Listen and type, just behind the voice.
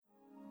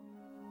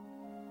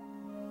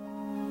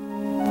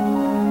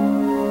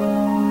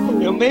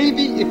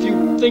maybe if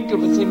you think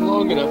of a thing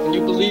long enough and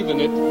you believe in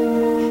it,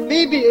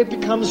 maybe it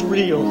becomes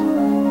real.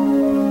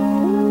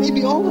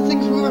 Maybe all the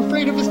things we were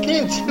afraid of as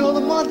kids, all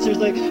the monsters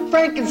like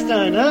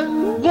Frankenstein,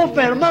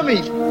 Wolfman,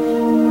 Mummy.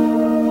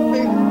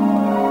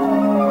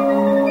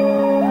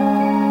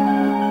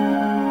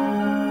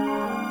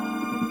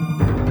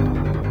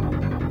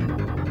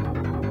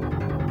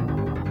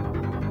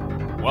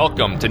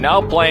 Welcome to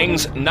Now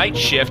Playing's Night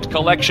Shift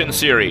Collection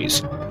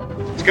Series.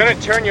 It's gonna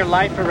turn your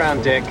life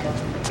around, Dick.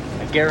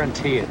 I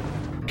guarantee it.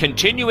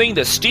 Continuing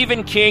the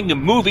Stephen King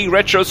movie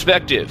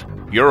retrospective,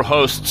 your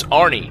hosts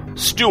Arnie,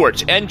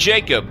 Stuart, and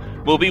Jacob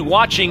will be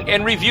watching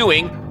and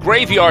reviewing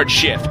Graveyard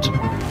Shift.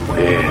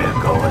 We're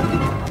going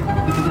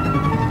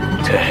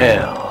to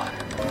hell.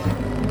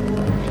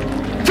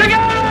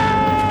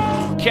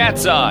 Together!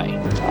 Cat's Eye.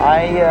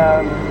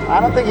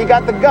 I don't think you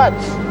got the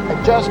guts.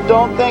 I just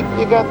don't think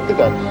you got the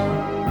guts.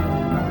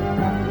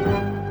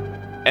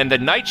 And the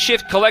Night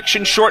Shift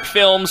Collection short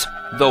films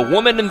The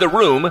Woman in the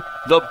Room,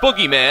 The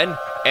Boogeyman,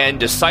 and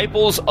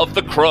Disciples of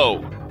the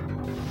Crow.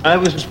 I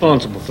was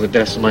responsible for the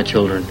deaths of my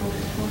children.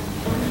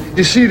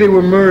 You see, they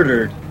were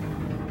murdered.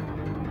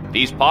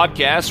 These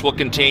podcasts will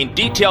contain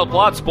detailed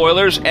plot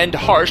spoilers and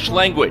harsh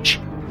language.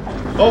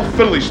 Oh,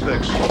 fiddly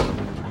sticks.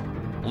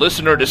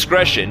 Listener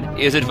discretion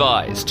is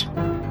advised.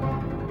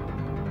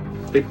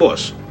 Hey,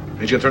 boss,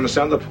 ain't you gonna turn the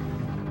sound up?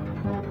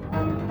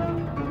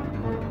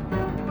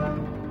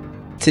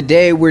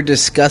 Today we're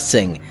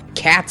discussing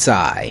Cat's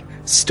Eye,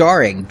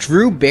 starring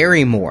Drew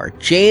Barrymore,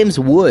 James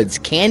Woods,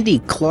 Candy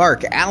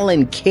Clark,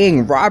 Alan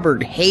King,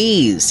 Robert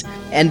Hayes,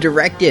 and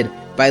directed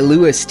by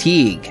Louis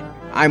Teague.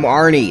 I'm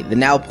Arnie, the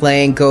Now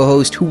Playing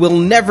co-host who will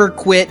never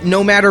quit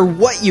no matter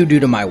what you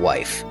do to my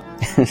wife.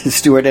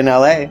 Stuart in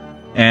LA.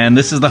 And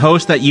this is the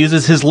host that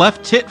uses his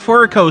left tit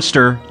for a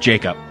coaster,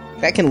 Jacob.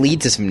 That can lead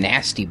to some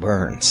nasty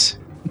burns.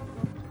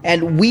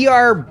 And we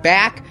are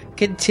back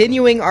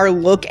continuing our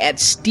look at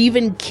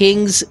Stephen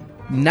King's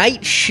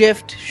Night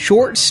Shift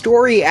short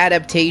story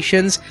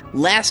adaptations.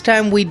 Last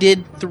time we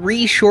did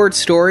 3 short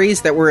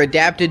stories that were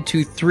adapted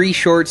to 3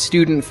 short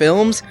student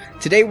films.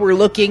 Today we're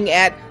looking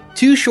at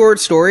 2 short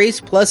stories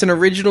plus an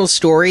original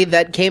story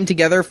that came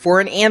together for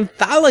an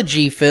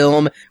anthology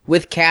film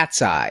with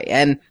Cat's Eye.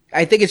 And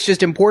I think it's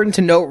just important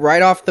to note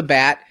right off the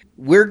bat,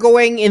 we're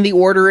going in the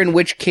order in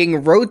which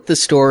King wrote the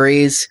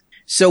stories.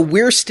 So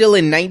we're still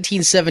in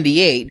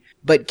 1978,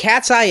 but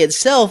Cat's Eye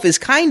itself is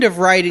kind of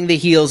riding the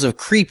heels of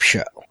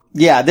Creepshow.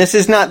 Yeah, this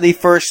is not the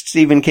first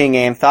Stephen King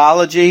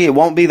anthology. It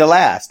won't be the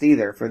last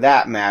either, for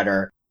that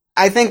matter.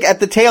 I think at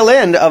the tail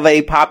end of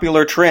a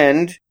popular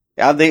trend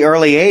of the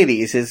early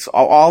 80s is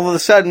all of a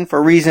sudden,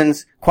 for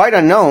reasons quite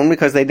unknown,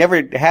 because they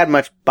never had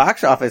much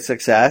box office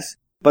success,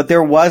 but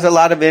there was a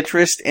lot of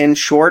interest in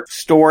short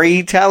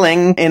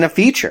storytelling in a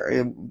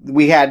feature.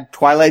 We had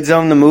Twilight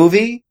Zone the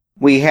movie,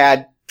 we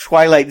had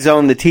Twilight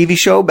Zone the TV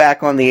show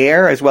back on the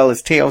air, as well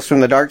as Tales from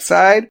the Dark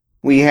Side.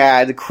 We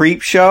had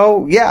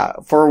Creepshow. Yeah,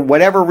 for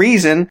whatever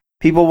reason,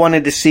 people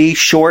wanted to see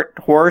short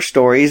horror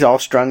stories all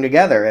strung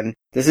together, and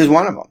this is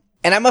one of them.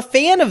 And I'm a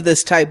fan of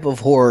this type of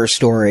horror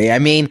story. I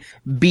mean,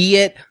 be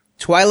it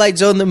Twilight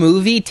Zone the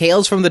movie,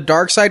 Tales from the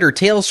Dark Side, or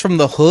Tales from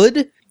the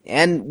Hood,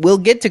 and we'll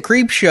get to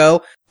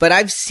Creepshow, but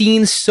I've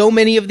seen so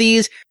many of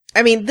these.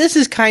 I mean, this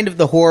is kind of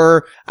the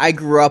horror I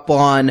grew up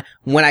on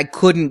when I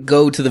couldn't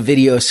go to the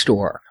video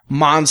store.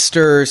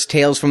 Monsters,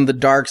 Tales from the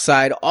Dark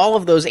Side, all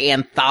of those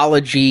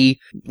anthology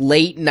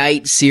late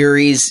night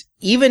series,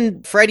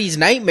 even Freddy's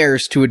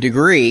Nightmares to a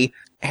degree,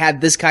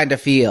 had this kind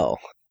of feel.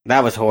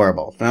 That was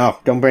horrible. No,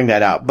 don't bring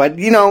that out. But,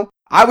 you know,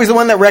 I was the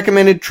one that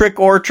recommended Trick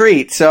or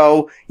Treat,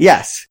 so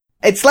yes.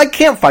 It's like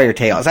Campfire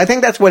Tales. I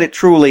think that's what it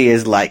truly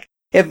is like.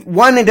 If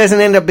one doesn't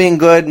end up being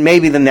good,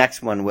 maybe the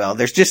next one will.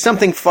 There's just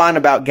something fun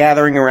about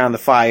gathering around the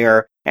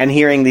fire and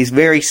hearing these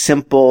very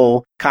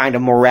simple kind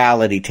of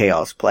morality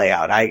tales play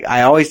out.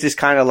 I always just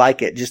kind of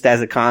like it just as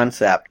a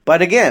concept.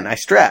 But again, I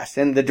stress,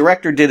 and the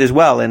director did as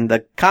well in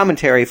the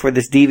commentary for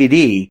this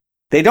DVD,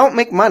 they don't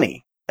make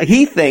money.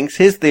 He thinks,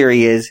 his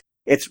theory is,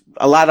 it's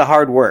a lot of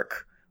hard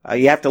work.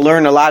 You have to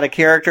learn a lot of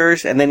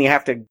characters, and then you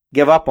have to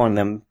give up on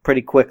them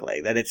pretty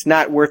quickly. That it's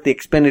not worth the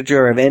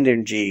expenditure of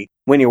energy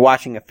when you're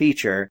watching a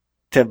feature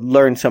to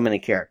learn so many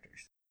characters.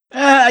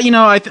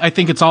 I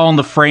think it's all in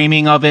the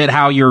framing of it,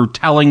 how you're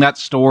telling that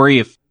story.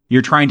 If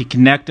you're trying to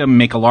connect them,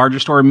 make a larger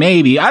story,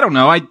 maybe. I don't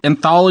know.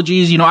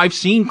 Anthologies, I've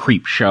seen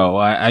Creepshow.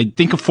 I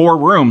think of 4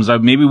 Rooms.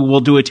 Maybe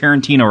we'll do a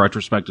Tarantino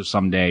retrospective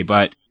someday,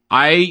 but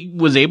I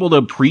was able to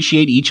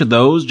appreciate each of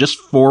those just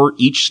for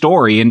each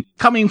story. And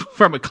coming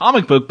from a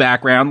comic book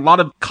background, a lot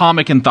of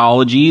comic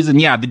anthologies.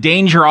 And yeah, the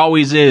danger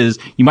always is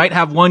you might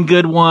have one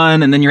good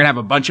one and then you're going to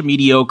have a bunch of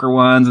mediocre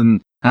ones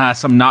and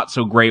some not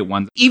so great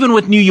ones. Even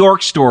with New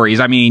York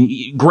stories,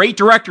 great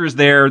directors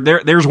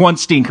there's one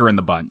stinker in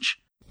the bunch.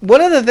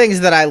 One of the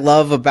things that I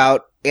love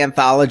about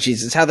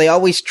anthologies is how they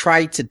always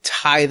try to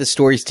tie the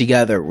stories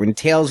together. When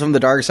Tales from the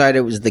Dark Side,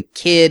 it was the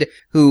kid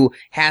who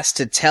has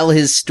to tell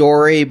his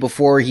story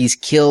before he's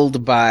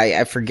killed by,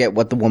 I forget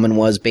what the woman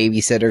was,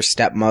 babysitter,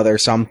 stepmother,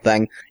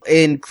 something.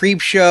 In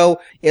Creepshow,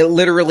 it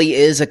literally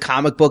is a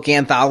comic book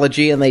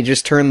anthology and they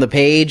just turn the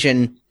page,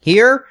 and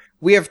here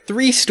we have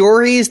 3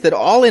 stories that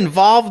all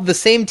involve the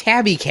same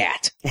tabby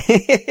cat.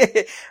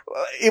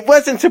 It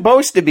wasn't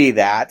supposed to be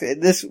that.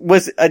 This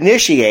was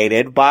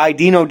initiated by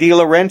Dino De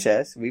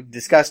Laurentiis. We've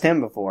discussed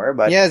him before,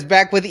 but... Yes,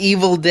 back with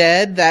Evil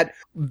Dead, that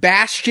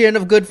bastion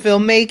of good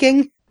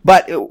filmmaking.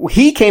 But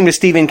he came to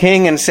Stephen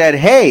King and said,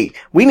 hey,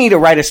 we need to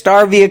write a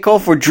star vehicle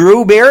for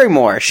Drew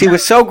Barrymore. She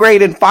was so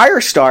great in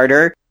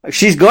Firestarter.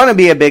 She's gonna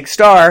be a big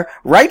star.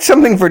 Write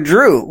something for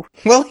Drew.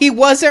 Well, he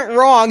wasn't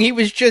wrong. He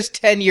was just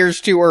 10 years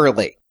too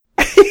early.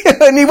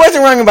 And he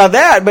wasn't wrong about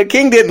that, but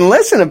King didn't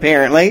listen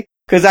apparently,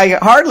 because I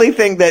hardly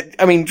think that,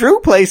 Drew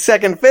plays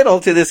second fiddle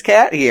to this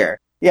cat here.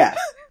 Yes.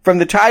 From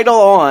the title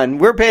on,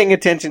 we're paying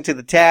attention to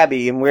the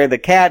tabby and where the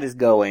cat is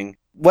going.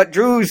 What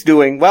Drew's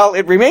doing, well,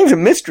 it remains a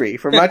mystery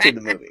for much of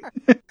the movie.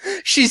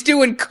 She's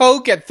doing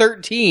coke at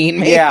 13,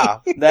 maybe. Yeah,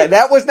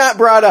 that was not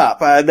brought up.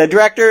 The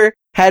director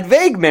had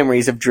vague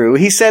memories of Drew.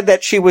 He said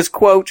that she was,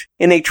 quote,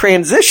 in a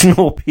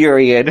transitional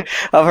period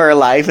of her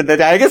life. And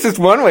that, I guess it's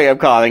one way of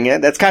calling it.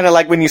 That's kind of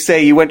like when you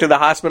say you went to the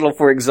hospital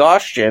for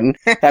exhaustion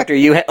after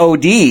you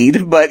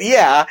OD'd. But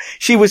yeah,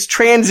 she was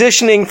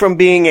transitioning from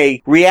being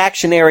a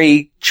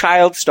reactionary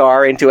child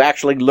star into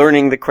actually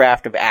learning the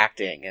craft of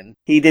acting. And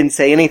he didn't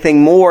say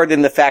anything more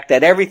than the fact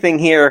that everything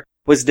here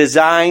was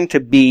designed to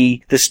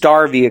be the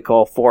star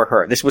vehicle for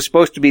her. This was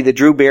supposed to be the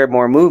Drew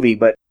Barrymore movie,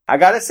 but I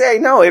gotta say,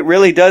 no, it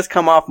really does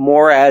come off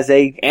more as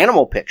a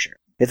animal picture.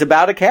 It's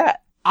about a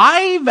cat.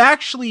 I've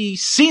actually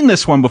seen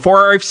this one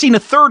before, or I've seen a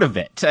third of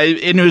it.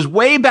 And it was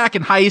way back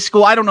in high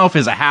school. I don't know if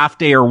it's a half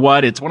day or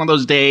what. It's one of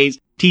those days.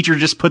 Teacher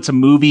just puts a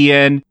movie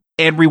in.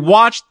 And we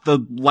watched the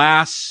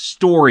last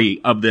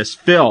story of this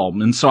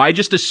film. And so I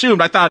just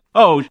assumed, I thought,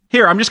 oh,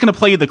 here, I'm just going to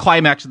play the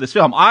climax of this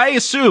film. I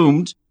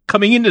assumed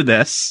coming into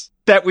this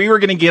that we were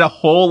going to get a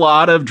whole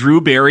lot of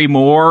Drew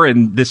Barrymore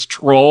and this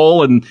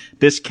troll and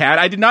this cat.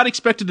 I did not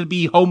expect it to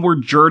be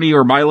Homeward Journey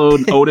or Milo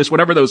and Otis,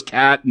 whatever those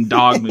cat and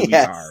dog movies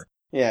are.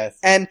 Yes.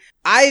 And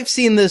I've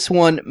seen this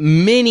one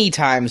many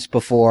times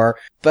before,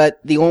 but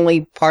the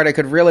only part I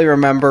could really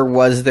remember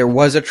was there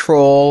was a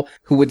troll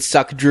who would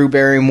suck Drew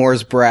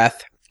Barrymore's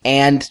breath,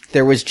 and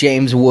there was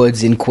James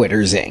Woods in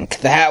Quitters, Inc.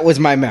 That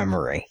was my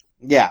memory.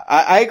 Yeah,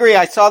 I agree.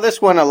 I saw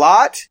this one a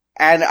lot,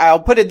 and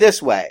I'll put it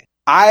this way.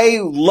 I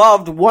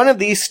loved one of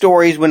these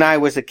stories when I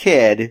was a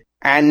kid,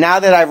 and now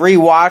that I've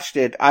rewatched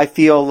it, I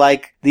feel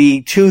like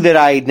the 2 that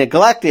I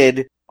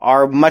neglected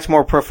are much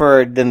more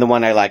preferred than the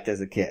one I liked as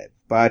a kid.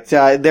 But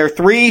there are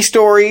 3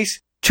 stories,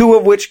 2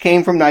 of which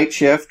came from Night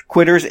Shift,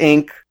 Quitters,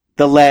 Inc.,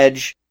 The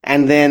Ledge,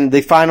 and then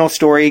the final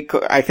story,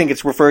 I think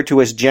it's referred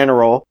to as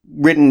General,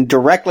 written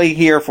directly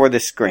here for the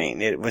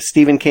screen. It was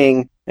Stephen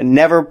King, and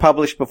never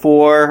published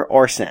before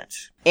or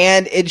since.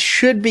 And it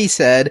should be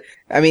said,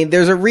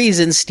 there's a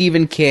reason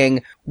Stephen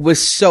King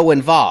was so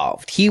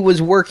involved. He was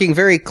working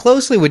very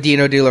closely with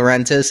Dino De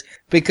Laurentiis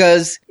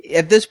because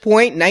at this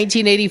point,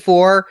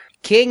 1984,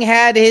 King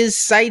had his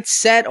sights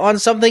set on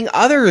something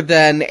other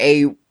than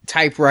a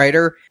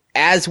typewriter.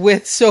 As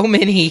with so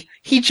many,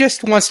 he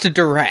just wants to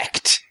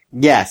direct.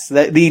 Yes,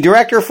 the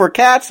director for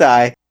Cat's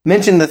Eye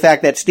mentioned the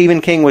fact that Stephen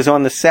King was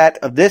on the set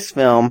of this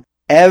film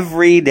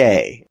every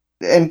day.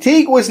 And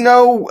Teague was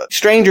no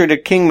stranger to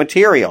King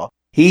material.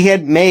 He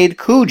had made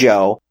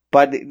Cujo,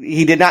 but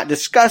he did not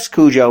discuss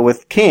Cujo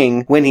with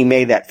King when he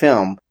made that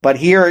film. But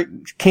here,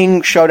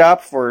 King showed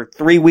up for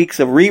 3 weeks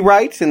of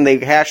rewrites, and they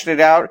hashed it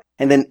out.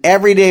 And then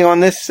every day on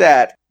this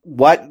set,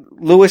 what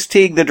Louis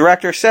Teague, the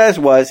director, says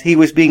was he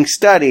was being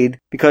studied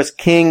because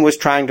King was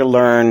trying to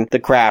learn the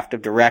craft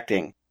of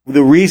directing.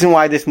 The reason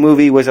why this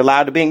movie was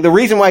allowed to be, the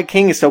reason why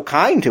King is so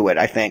kind to it,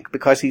 I think,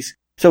 because he's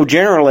so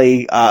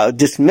generally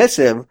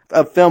dismissive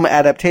of film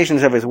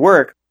adaptations of his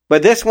work.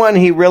 But this one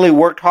he really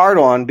worked hard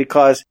on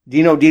because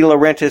Dino De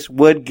Laurentiis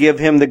would give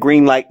him the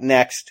green light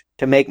next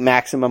to make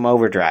Maximum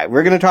Overdrive.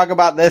 We're going to talk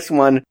about this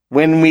one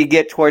when we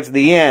get towards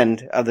the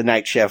end of the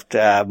Night Shift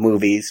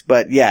movies.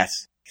 But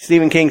yes,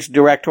 Stephen King's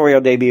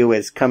directorial debut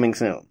is coming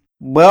soon.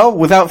 Well,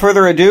 without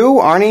further ado,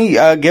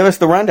 Arnie, give us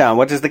the rundown.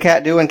 What does the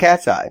cat do in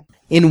Cat's Eye?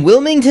 In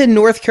Wilmington,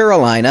 North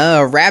Carolina,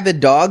 a rabid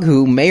dog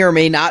who may or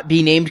may not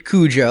be named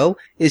Cujo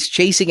is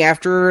chasing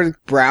after a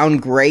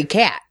brown-gray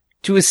cat.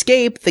 To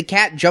escape, the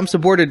cat jumps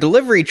aboard a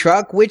delivery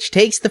truck, which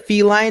takes the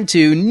feline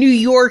to New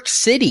York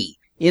City.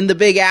 In the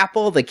Big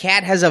Apple, the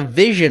cat has a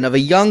vision of a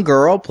young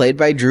girl, played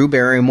by Drew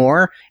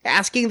Barrymore,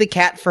 asking the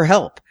cat for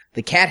help.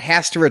 The cat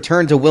has to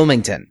return to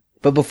Wilmington.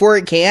 But before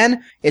it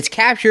can, it's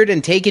captured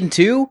and taken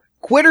to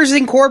Quitters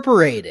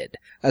Incorporated,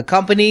 a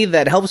company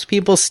that helps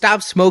people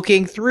stop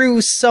smoking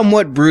through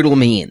somewhat brutal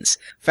means.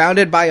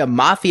 Founded by a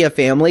mafia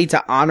family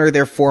to honor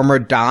their former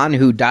Don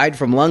who died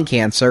from lung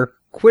cancer,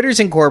 Quitters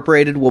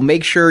Incorporated will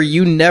make sure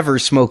you never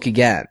smoke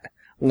again.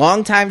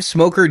 Longtime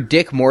smoker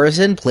Dick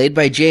Morrison, played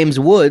by James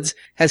Woods,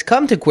 has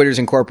come to Quitters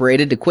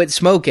Incorporated to quit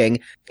smoking,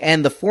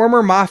 and the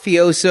former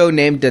mafioso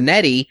named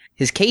Donetti,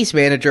 his case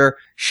manager,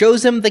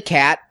 shows him the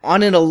cat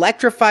on an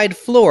electrified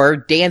floor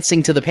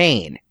dancing to the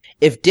pain.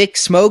 If Dick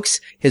smokes,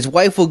 his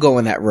wife will go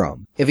in that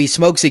room. If he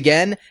smokes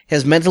again,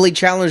 his mentally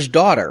challenged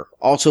daughter,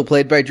 also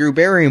played by Drew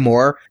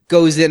Barrymore,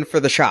 goes in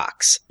for the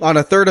shocks. On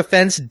a third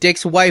offense,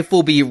 Dick's wife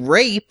will be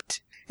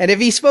raped, and if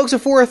he smokes a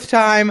fourth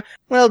time,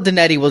 well,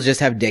 Donetti will just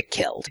have Dick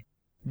killed.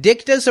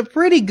 Dick does a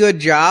pretty good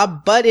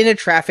job, but in a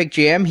traffic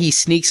jam, he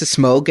sneaks a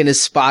smoke and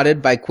is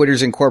spotted by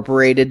Quitters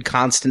Incorporated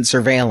constant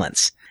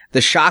surveillance.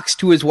 The shocks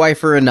to his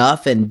wife are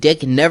enough, and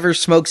Dick never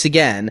smokes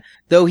again,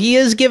 though he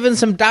is given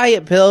some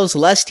diet pills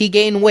lest he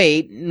gain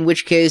weight, in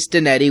which case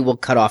Donetti will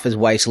cut off his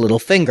wife's little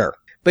finger.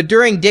 But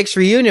during Dick's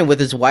reunion with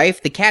his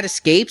wife, the cat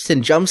escapes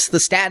and jumps the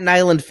Staten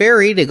Island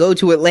ferry to go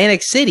to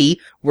Atlantic City,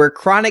 where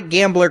chronic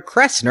gambler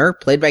Kressner,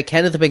 played by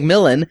Kenneth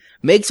McMillan,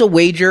 makes a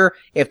wager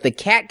if the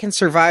cat can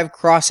survive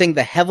crossing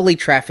the heavily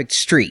trafficked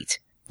street.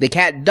 The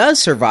cat does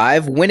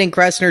survive, winning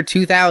Kressner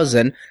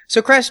 $2,000,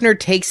 so Kressner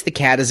takes the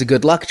cat as a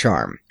good luck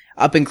charm.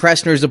 Up in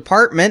Kressner's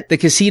apartment, the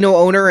casino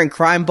owner and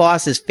crime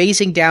boss is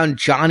facing down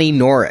Johnny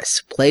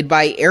Norris, played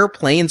by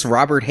Airplane's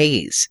Robert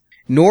Hayes.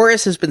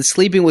 Norris has been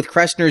sleeping with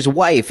Kressner's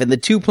wife, and the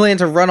two plan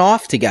to run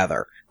off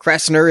together.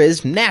 Kressner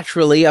is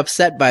naturally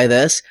upset by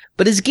this,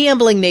 but his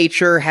gambling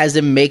nature has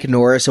him make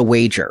Norris a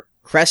wager.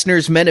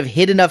 Kressner's men have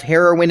hid enough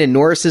heroin in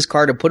Norris's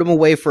car to put him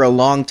away for a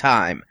long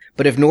time,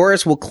 but if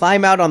Norris will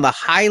climb out on the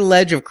high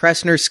ledge of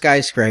Kressner's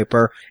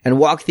skyscraper and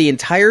walk the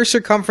entire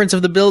circumference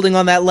of the building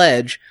on that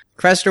ledge,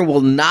 Kressner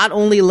will not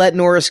only let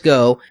Norris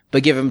go,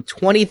 but give him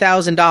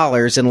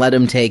 $20,000 and let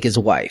him take his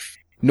wife.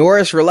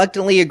 Norris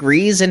reluctantly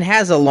agrees and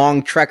has a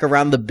long trek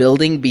around the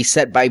building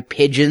beset by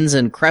pigeons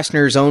and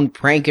Kressner's own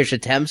prankish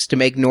attempts to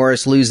make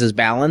Norris lose his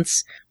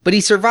balance, but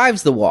he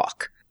survives the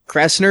walk.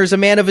 Kressner's a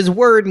man of his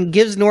word and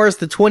gives Norris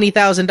the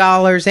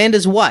 $20,000 and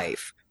his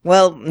wife.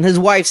 Well, his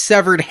wife's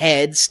severed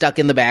head stuck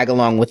in the bag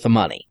along with the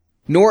money.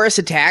 Norris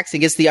attacks and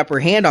gets the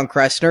upper hand on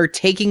Kressner,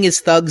 taking his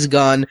thug's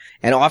gun,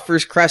 and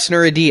offers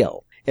Kressner a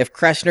deal. If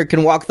Kressner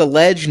can walk the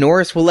ledge,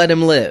 Norris will let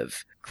him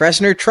live.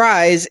 Kressner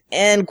tries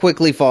and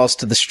quickly falls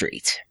to the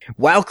street.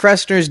 While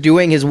Kressner's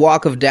doing his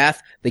walk of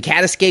death, the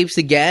cat escapes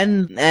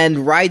again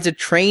and rides a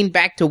train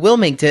back to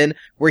Wilmington,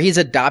 where he's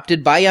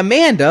adopted by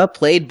Amanda,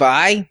 played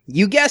by,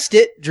 you guessed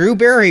it, Drew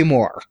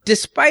Barrymore,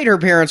 despite her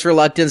parents'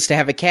 reluctance to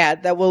have a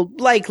cat that will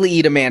likely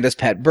eat Amanda's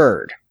pet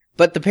bird.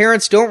 But the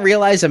parents don't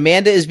realize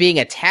Amanda is being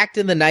attacked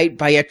in the night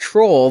by a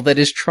troll that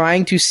is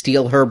trying to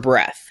steal her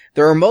breath.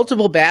 There are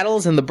multiple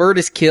battles and the bird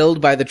is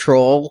killed by the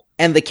troll,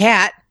 and the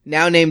cat,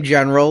 now named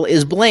General,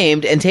 is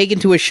blamed and taken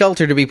to a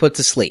shelter to be put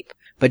to sleep.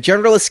 But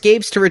General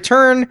escapes to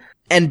return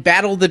and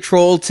battle the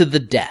troll to the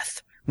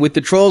death. With the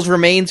troll's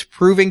remains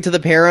proving to the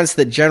parents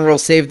that General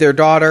saved their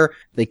daughter,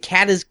 the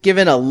cat is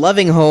given a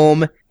loving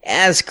home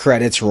as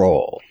credits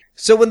roll.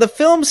 So when the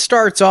film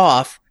starts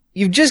off,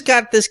 you've just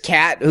got this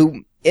cat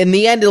who, in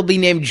the end, it'll be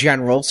named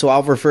General, so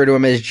I'll refer to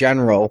him as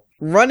General,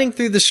 running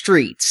through the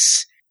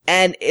streets.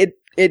 And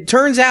it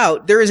turns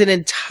out there is an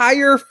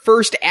entire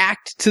first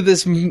act to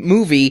this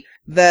movie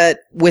that,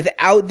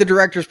 without the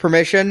director's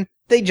permission,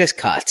 they just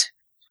cut.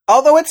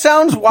 Although it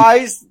sounds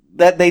wise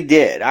that they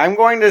did. I'm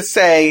going to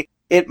say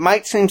it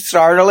might seem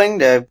startling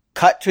to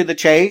cut to the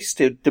chase,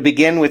 to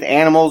begin with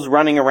animals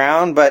running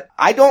around, but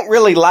I don't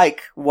really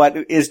like what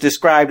is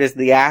described as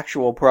the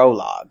actual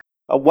prologue.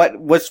 What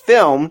was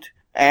filmed,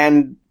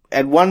 and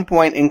at one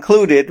point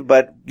included,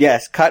 but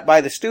yes, cut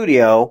by the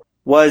studio,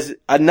 was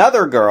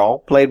another girl,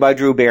 played by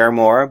Drew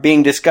Barrymore,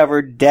 being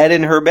discovered dead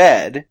in her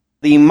bed.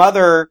 The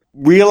mother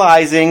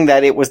realizing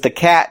that it was the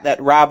cat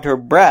that robbed her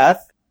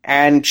breath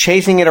and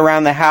chasing it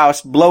around the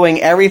house, blowing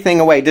everything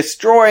away,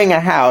 destroying a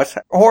house,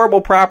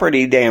 horrible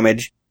property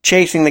damage,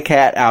 chasing the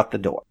cat out the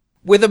door.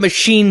 With a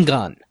machine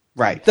gun.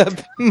 Right.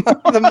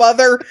 The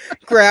mother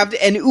grabbed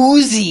an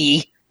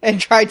Uzi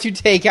and tried to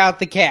take out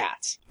the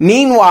cat.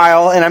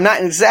 Meanwhile, and I'm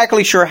not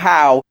exactly sure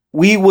how,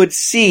 we would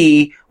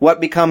see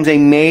what becomes a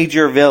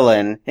major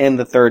villain in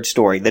the third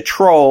story. The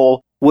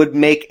troll would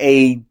make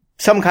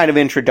some kind of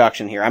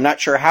introduction here. I'm not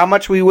sure how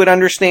much we would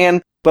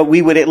understand, but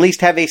we would at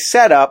least have a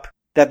setup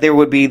that there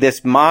would be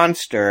this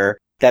monster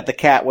that the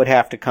cat would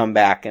have to come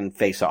back and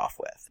face off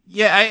with.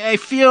 Yeah, I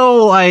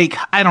feel like,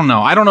 I don't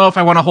know if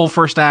I want a whole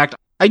first act.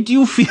 I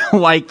do feel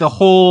like the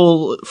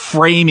whole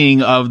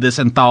framing of this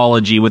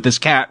anthology with this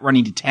cat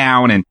running to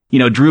town and,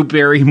 Drew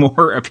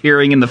Barrymore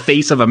appearing in the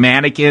face of a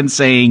mannequin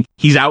saying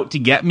he's out to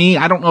get me.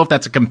 I don't know if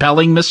that's a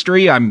compelling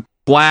mystery. I'm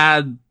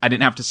glad I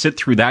didn't have to sit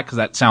through that because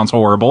that sounds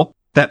horrible,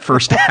 that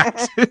first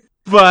act.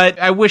 But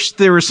I wish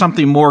there was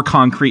something more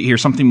concrete here,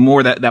 something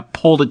more that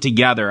pulled it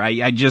together.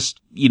 I just,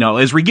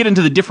 as we get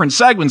into the different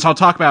segments, I'll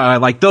talk about I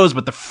like those,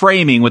 but the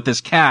framing with this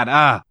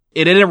cat,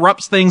 it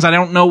interrupts things. I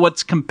don't know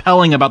what's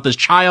compelling about this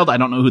child. I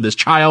don't know who this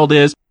child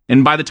is.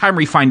 And by the time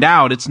we find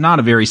out, it's not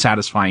a very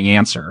satisfying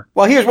answer.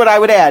 Well, here's what I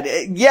would add.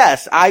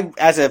 Yes,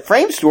 as a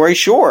frame story,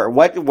 sure.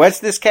 What's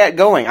this cat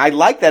going? I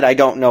like that I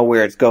don't know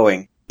where it's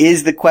going.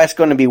 is the quest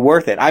going to be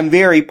worth it? I'm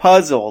very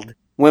puzzled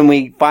when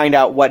we find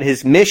out what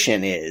his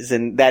mission is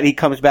and that he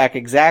comes back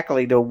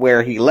exactly to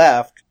where he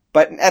left.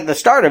 But at the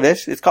start of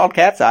this, it's called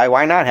Cat's Eye.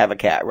 Why not have a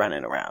cat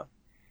running around?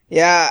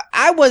 Yeah,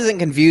 I wasn't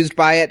confused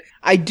by it.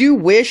 I do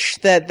wish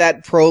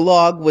that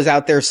prologue was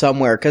out there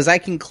somewhere, because I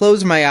can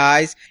close my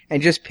eyes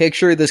and just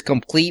picture this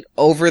complete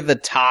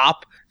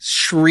over-the-top,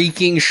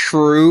 shrieking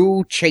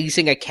shrew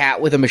chasing a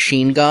cat with a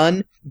machine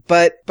gun.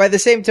 But by the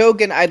same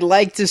token, I'd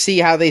like to see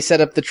how they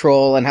set up the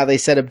troll and how they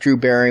set up Drew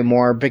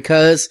Barrymore,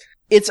 because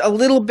it's a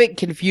little bit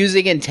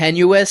confusing and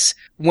tenuous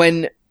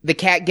when the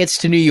cat gets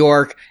to New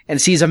York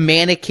and sees a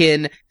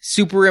mannequin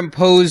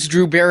superimpose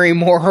Drew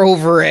Barrymore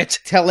over it,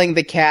 telling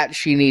the cat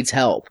she needs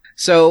help.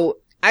 So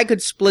I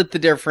could split the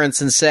difference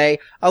and say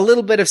a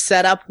little bit of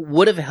setup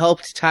would have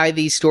helped tie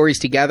these stories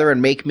together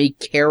and make me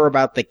care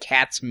about the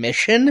cat's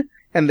mission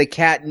and the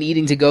cat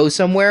needing to go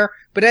somewhere.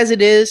 But as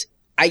it is,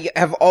 I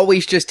have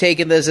always just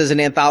taken this as an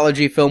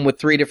anthology film with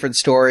 3 different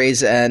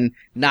stories and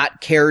not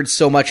cared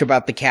so much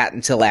about the cat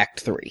until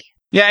Act 3.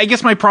 Yeah, I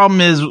guess my problem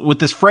is with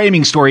this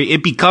framing story,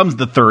 it becomes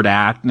the third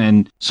act.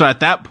 And so at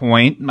that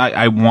point,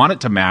 I want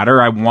it to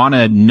matter. I want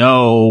to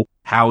know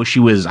how she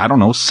was, I don't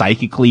know,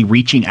 psychically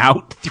reaching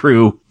out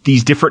through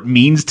these different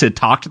means to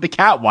talk to the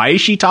cat. Why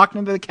is she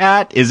talking to the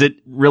cat? Is it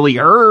really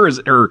her? Is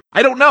it her?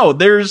 I don't know.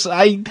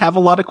 I have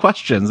a lot of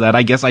questions that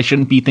I guess I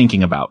shouldn't be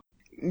thinking about.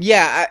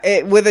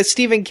 Yeah, with a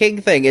Stephen King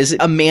thing, is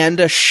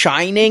Amanda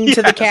shining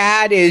to the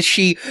cat? Is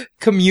she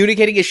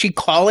communicating? Is she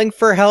calling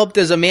for help?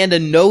 Does Amanda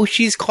know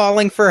she's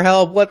calling for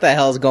help? What the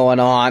hell's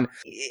going on?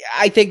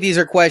 I think these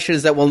are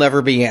questions that will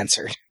never be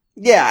answered.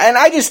 Yeah, and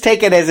I just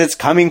take it as it's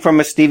coming from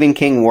a Stephen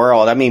King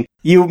world. I mean,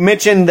 you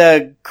mentioned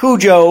the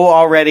Cujo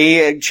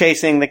already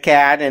chasing the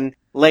cat, and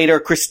later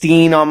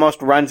Christine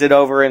almost runs it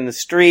over in the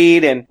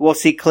street, and we'll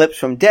see clips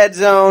from Dead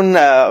Zone.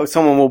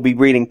 Someone will be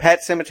reading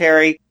Pet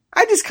Sematary.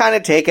 I just kind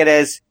of take it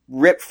as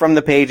ripped from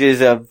the pages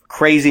of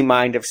Crazy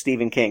Mind of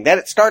Stephen King. That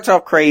it starts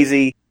off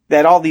crazy,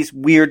 that all these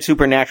weird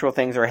supernatural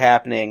things are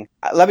happening.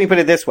 Let me put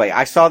it this way.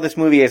 I saw this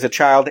movie as a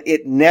child.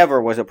 It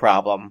never was a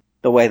problem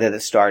the way that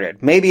it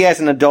started. Maybe as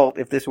an adult,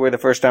 if this were the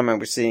first time I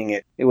was seeing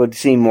it, it would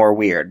seem more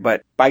weird.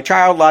 But by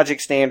child logic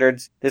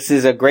standards, this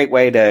is a great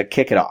way to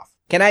kick it off.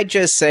 Can I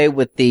just say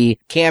with the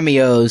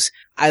cameos,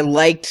 I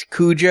liked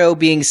Cujo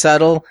being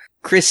subtle.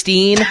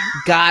 Christine,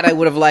 God, I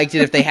would have liked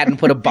it if they hadn't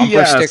put a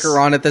bumper sticker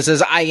on it that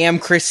says, I am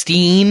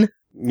Christine.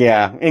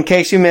 Yeah, in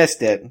case you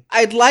missed it.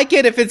 I'd like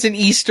it if it's an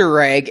Easter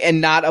egg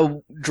and not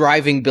a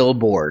driving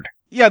billboard.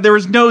 Yeah, there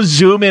was no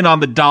zoom in on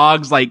the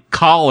dog's,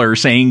 collar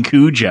saying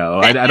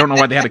Cujo. I don't know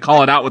why they had to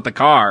call it out with the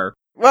car.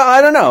 Well,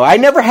 I don't know. I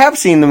never have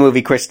seen the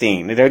movie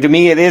Christine. To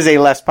me, it is a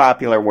less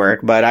popular work,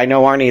 but I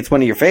know, Arnie, it's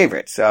one of your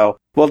favorites, so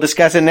we'll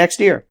discuss it next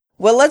year.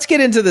 Well, let's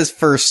get into this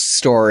first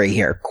story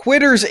here.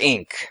 Quitters,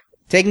 Inc.,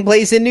 taking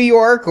place in New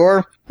York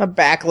or a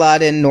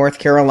backlot in North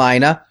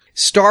Carolina,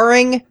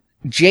 starring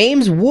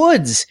James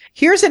Woods.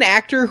 Here's an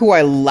actor who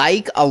I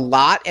like a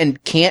lot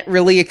and can't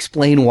really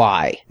explain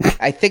why.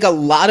 I think a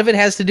lot of it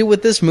has to do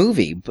with this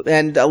movie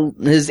and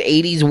his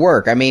 80s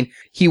work. I mean,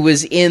 he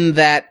was in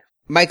that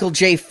Michael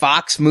J.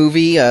 Fox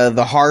movie,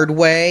 The Hard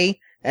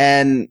Way,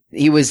 and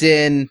he was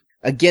in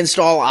Against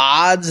All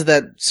Odds,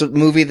 that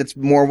movie that's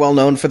more well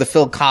known for the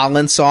Phil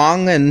Collins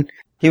song. And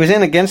he was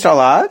in Against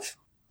All Odds?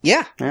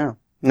 Yeah. Yeah.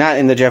 Not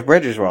in the Jeff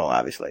Bridges role,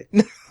 obviously.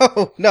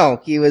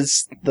 No, he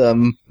was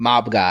the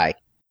mob guy.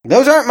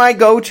 Those aren't my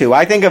go-to.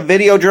 I think of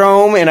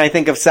Videodrome and I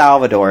think of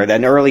Salvador,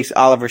 that early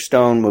Oliver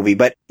Stone movie.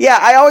 But yeah,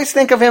 I always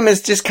think of him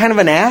as just kind of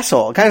an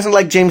asshole. Kind of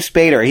like James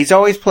Spader. He's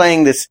always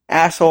playing this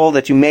asshole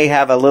that you may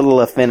have a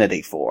little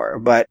affinity for.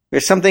 But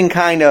there's something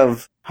kind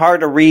of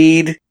hard to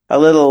read, a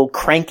little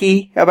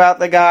cranky about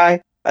the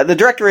guy. The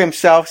director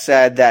himself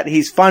said that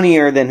he's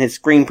funnier than his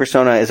screen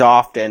persona is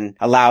often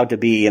allowed to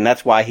be, and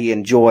that's why he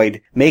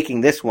enjoyed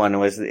making this one.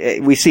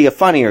 We see a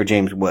funnier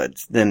James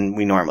Woods than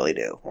we normally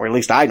do, or at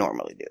least I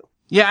normally do.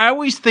 Yeah, I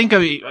always think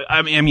of,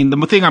 I mean, the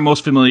thing I'm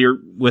most familiar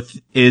with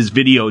is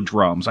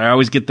Videodromes. I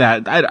always get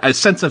that, a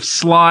sense of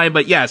slime,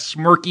 but yeah,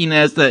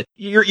 smirkiness, that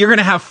you're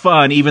gonna have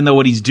fun, even though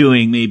what he's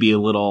doing may be a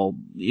little,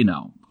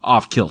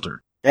 off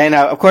kilter. And,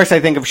 of course, I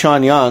think of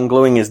Sean Young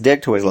gluing his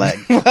dick to his leg.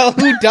 Well,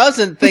 who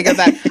doesn't think of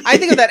that? I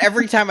think of that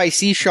every time I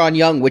see Sean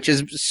Young, which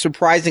is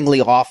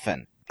surprisingly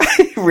often.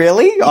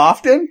 Really?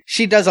 Often?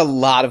 She does a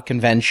lot of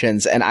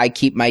conventions, and I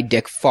keep my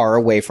dick far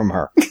away from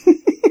her.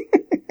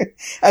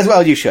 As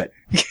well you should.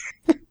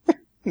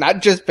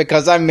 Not just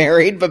because I'm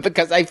married, but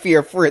because I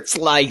fear for its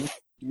life.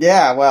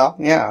 Yeah, well,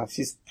 yeah.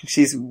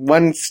 She's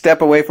one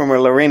step away from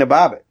her Lorena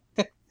Bobbitt.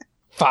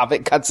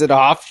 Bobbitt cuts it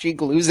off, she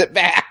glues it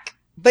back.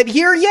 But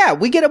here, yeah,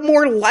 we get a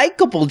more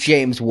likable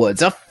James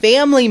Woods, a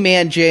family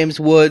man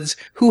James Woods,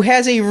 who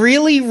has a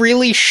really,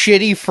 really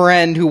shitty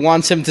friend who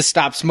wants him to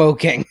stop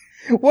smoking.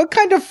 What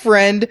kind of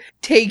friend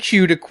takes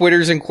you to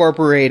Quitters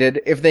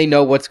Incorporated if they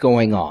know what's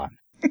going on?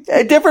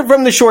 Different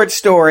from the short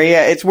story,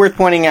 it's worth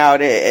pointing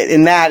out,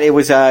 in that it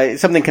was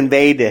something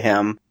conveyed to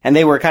him, and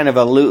they were kind of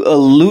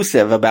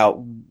elusive about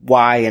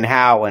why and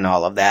how and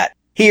all of that.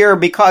 Here,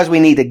 because we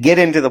need to get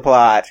into the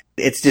plot,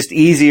 it's just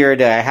easier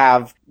to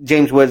have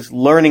James Woods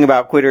learning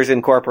about Quitters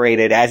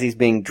Incorporated as he's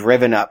being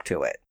driven up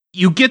to it.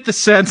 You get the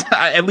sense,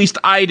 at least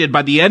I did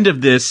by the end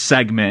of this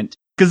segment,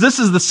 because this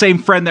is the same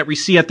friend that we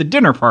see at the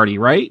dinner party,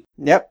 right?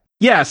 Yep.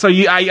 Yeah, so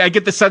I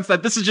get the sense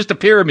that this is just a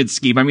pyramid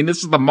scheme. I mean,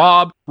 this is the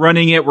mob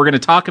running it. We're going to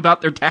talk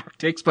about their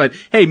tactics, but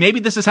hey, maybe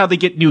this is how they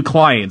get new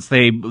clients.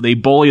 They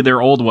bully their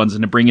old ones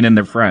into bringing in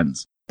their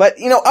friends. But,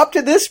 up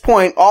to this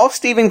point, all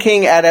Stephen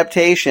King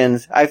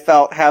adaptations, I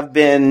felt, have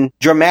been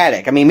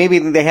dramatic. I mean, maybe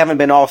they haven't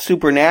been all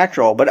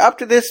supernatural, but up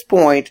to this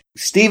point,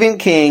 Stephen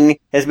King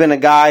has been a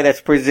guy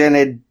that's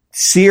presented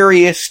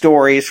serious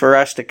stories for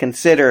us to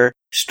consider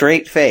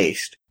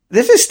straight-faced.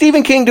 This is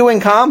Stephen King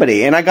doing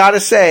comedy, and I gotta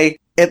say,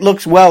 it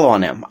looks well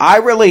on him. I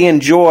really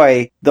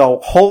enjoy the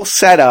whole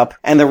setup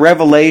and the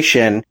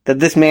revelation that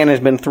this man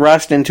has been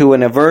thrust into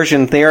an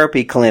aversion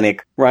therapy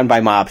clinic run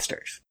by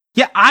mobsters.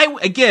 Yeah,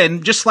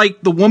 again, just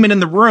like the woman in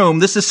the room,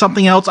 this is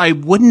something else I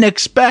wouldn't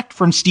expect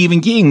from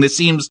Stephen King. This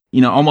seems,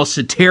 almost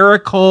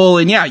satirical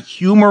and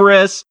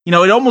humorous. It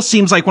almost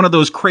seems like one of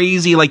those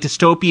crazy,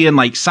 dystopian,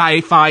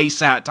 sci-fi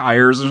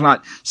satires. There's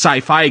not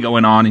sci-fi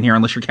going on in here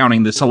unless you're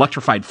counting this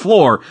electrified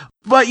floor.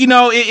 But,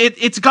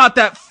 it's got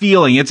that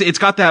feeling. It's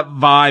got that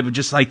vibe of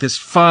just this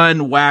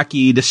fun,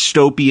 wacky,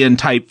 dystopian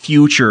type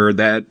future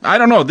that, I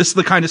don't know, this is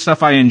the kind of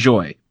stuff I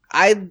enjoy.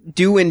 I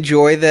do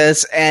enjoy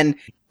this, and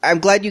I'm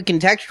glad you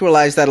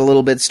contextualized that a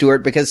little bit,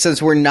 Stuart, because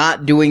since we're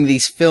not doing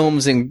these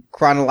films in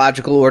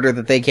chronological order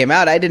that they came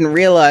out, I didn't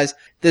realize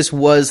this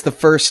was the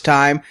first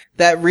time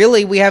that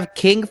really we have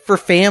King for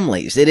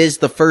families. It is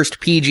the first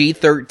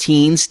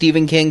PG-13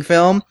 Stephen King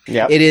film.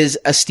 Yep. It is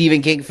a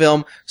Stephen King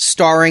film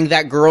starring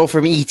that girl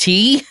from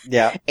E.T.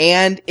 Yeah.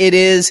 And it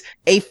is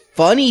a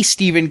funny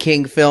Stephen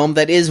King film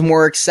that is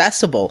more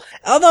accessible.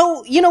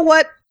 Although, you know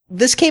what?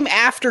 This came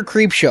after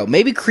Creepshow.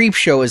 Maybe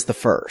Creepshow is the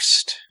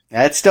first.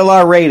 It's still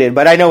R-rated,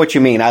 but I know what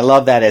you mean. I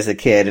love that as a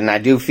kid, and I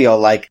do feel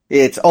like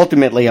it's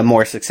ultimately a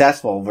more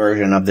successful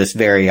version of this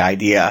very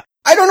idea.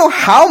 I don't know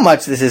how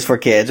much this is for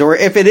kids, or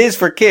if it is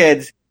for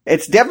kids,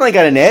 it's definitely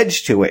got an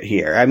edge to it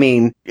here. I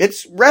mean,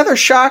 it's rather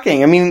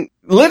shocking. I mean,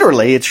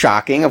 literally, it's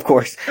shocking, of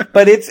course,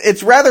 but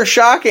it's rather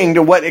shocking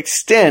to what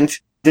extent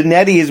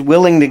Donetti is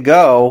willing to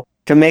go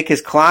to make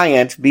his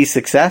client be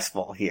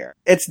successful here.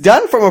 It's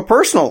done from a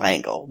personal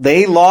angle.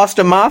 They lost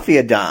a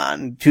mafia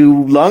don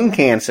to lung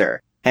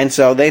cancer. And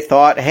so they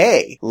thought,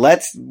 hey,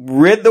 let's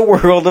rid the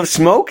world of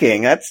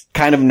smoking. That's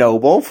kind of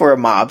noble for a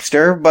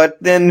mobster, but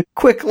then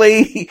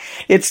quickly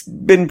it's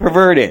been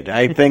perverted.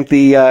 I think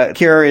the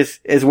cure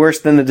is worse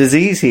than the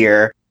disease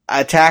here.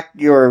 Attack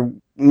your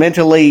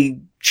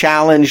mentally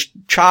challenged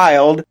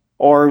child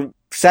or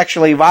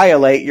sexually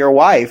violate your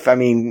wife. I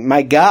mean,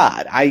 my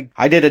God,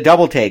 I did a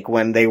double take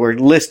when they were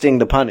listing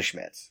the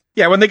punishments.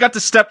 Yeah, when they got to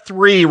step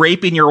 3,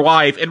 raping your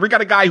wife, and we got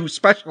a guy who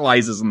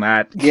specializes in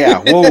that.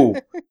 Yeah, whoa.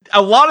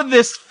 A lot of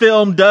this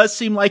film does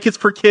seem like it's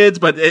for kids,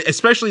 but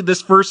especially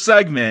this first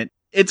segment,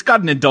 it's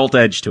got an adult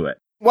edge to it.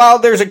 Well,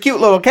 there's a cute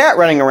little cat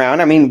running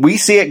around. I mean, we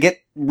see it get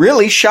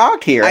really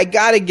shocked here. I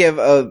gotta give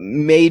a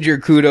major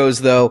kudos,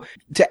 though,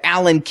 to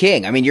Alan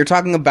King. I mean, you're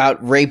talking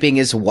about raping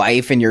his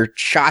wife and you're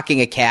shocking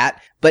a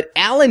cat, but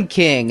Alan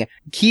King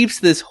keeps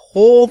this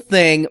whole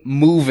thing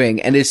moving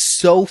and is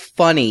so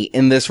funny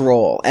in this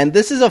role. And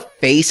this is a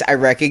face I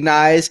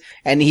recognize,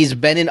 and he's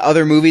been in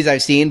other movies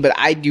I've seen, but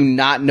I do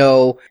not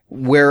know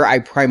where I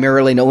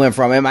primarily know him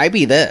from. It might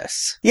be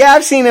this. Yeah,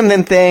 I've seen him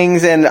in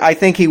things, and I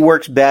think he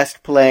works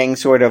best playing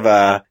sort of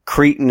a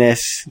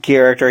cretinous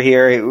character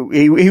here.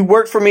 He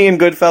worked for me in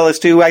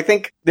Goodfellas, too. I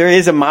think there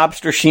is a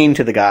mobster sheen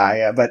to the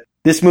guy, but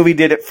this movie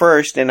did it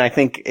first, and I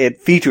think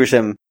it features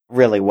him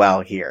really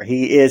well here.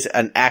 He is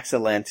an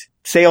excellent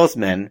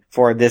salesman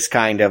for this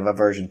kind of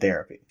aversion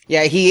therapy.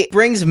 Yeah, he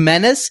brings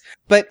menace,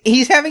 but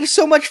he's having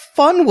so much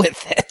fun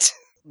with it.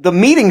 The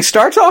meeting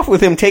starts off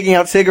with him taking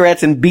out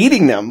cigarettes and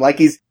beating them like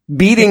he's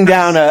beating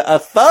down a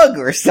thug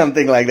or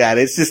something like that.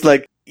 It's just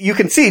like, you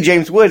can see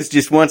James Woods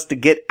just wants to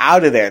get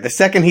out of there. The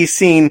second he's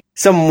seen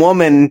some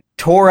woman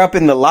tore up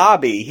in the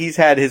lobby, he's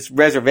had his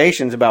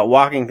reservations about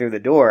walking through the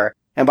door.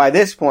 And by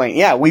this point,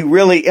 yeah, we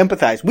really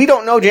empathize. We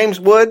don't know James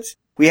Woods.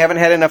 We haven't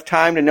had enough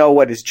time to know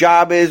what his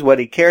job is, what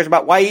he cares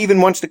about, why he even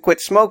wants to quit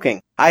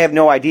smoking. I have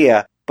no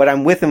idea, but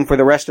I'm with him for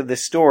the rest of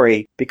this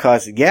story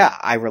because, yeah,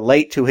 I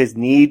relate to his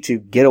need to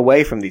get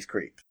away from these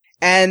creeps.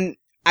 And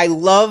I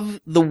love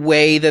the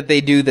way that they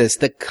do this,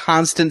 the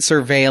constant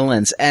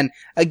surveillance, and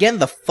again,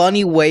 the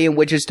funny way in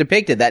which it's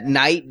depicted. That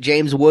night,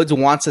 James Woods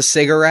wants a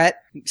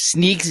cigarette,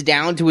 sneaks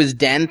down to his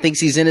den, thinks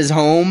he's in his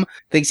home,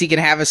 thinks he can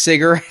have a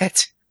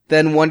cigarette.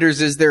 Then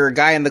wonders, is there a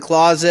guy in the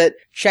closet?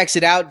 Checks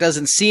it out,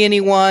 doesn't see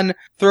anyone,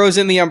 throws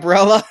in the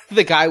umbrella.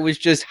 The guy was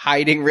just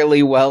hiding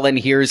really well and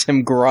hears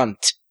him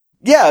grunt.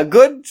 yeah,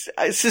 good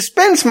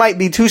suspense might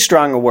be too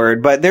strong a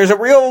word, but there's a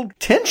real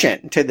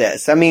tension to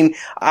this. I mean,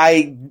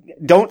 I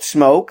don't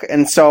smoke,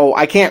 and so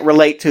I can't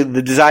relate to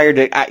the desire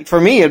to,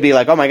 for me, it'd be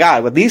like, oh my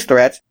God, with these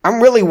threats,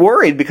 I'm really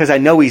worried because I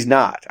know he's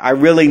not. I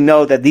really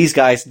know that these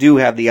guys do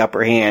have the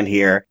upper hand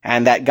here,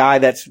 and that guy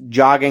that's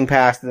jogging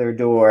past their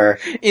door.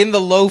 In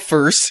the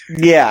loafers.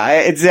 Yeah,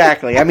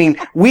 exactly. I mean,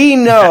 we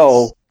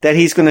know that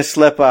he's going to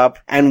slip up,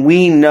 and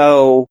we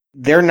know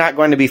they're not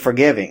going to be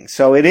forgiving.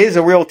 So it is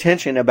a real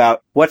tension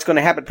about what's going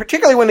to happen,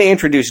 particularly when they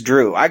introduce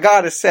Drew. I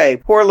gotta say,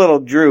 poor little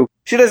Drew,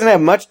 she doesn't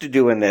have much to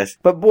do in this,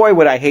 but boy,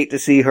 would I hate to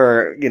see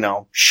her,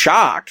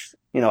 shocked,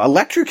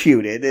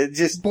 electrocuted. It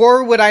just...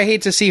 Or would I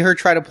hate to see her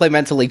try to play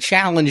mentally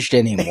challenged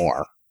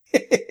anymore?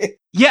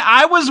 Yeah,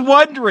 I was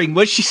wondering,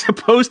 was she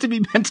supposed to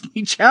be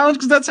mentally challenged?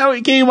 Because that's how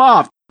it came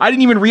off. I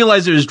didn't even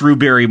realize it was Drew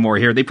Barrymore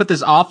here. They put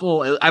this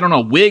awful,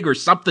 wig or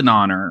something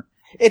on her.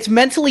 It's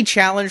mentally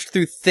challenged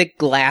through thick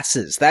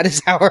glasses. That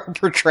is how her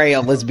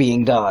portrayal is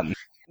being done.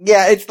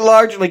 Yeah, it's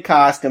largely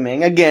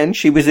costuming. Again,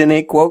 she was in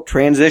a, quote,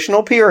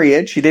 transitional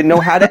period. She didn't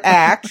know how to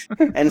act,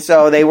 and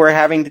so they were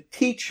having to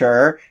teach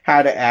her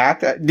how to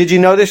act. Did you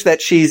notice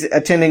that she's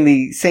attending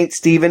the St.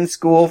 Stephen's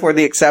School for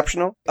the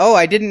Exceptional? Oh,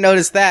 I didn't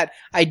notice that.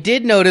 I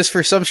did notice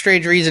for some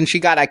strange reason she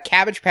got a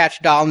Cabbage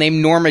Patch doll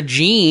named Norma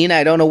Jean.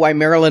 I don't know why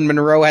Marilyn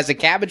Monroe has a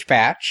Cabbage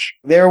Patch.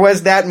 There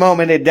was that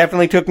moment. It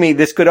definitely took me,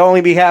 this could only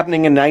be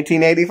happening in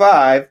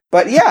 1985.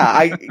 But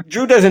yeah,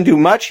 Drew doesn't do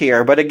much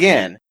here, but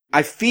again,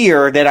 I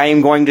fear that I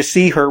am going to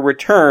see her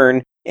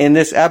return in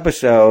this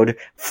episode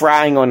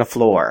frying on the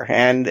floor,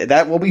 and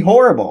that will be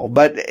horrible,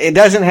 but it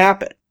doesn't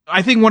happen.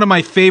 I think one of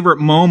my favorite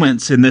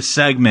moments in this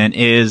segment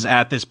is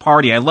at this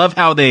party. I love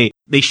how they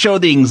show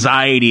the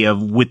anxiety of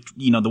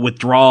the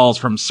withdrawals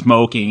from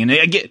smoking. And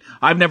again,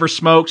 I've never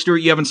smoked. Stuart,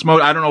 you haven't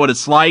smoked. I don't know what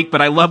it's like,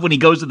 but I love when he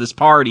goes to this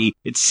party.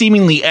 It's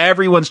seemingly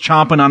everyone's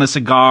chomping on a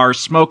cigar,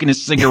 smoking a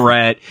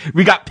cigarette.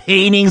 We got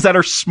paintings that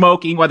are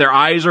smoking while their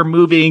eyes are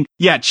moving.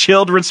 Yeah,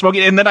 children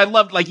smoking. And then I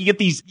love, you get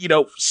these,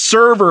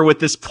 server with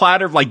this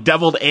platter of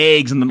deviled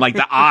eggs and then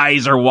the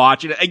eyes are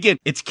watching. Again,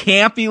 it's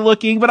campy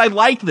looking, but I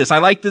like this. I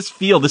like this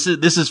feel. This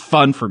is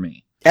fun for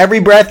me. Every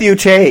breath you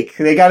take.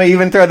 They gotta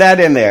even throw that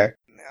in there.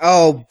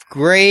 Oh,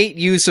 great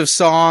use of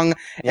song.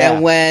 Yeah.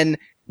 And when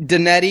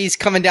Danetti's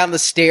coming down the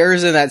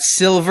stairs in that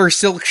silver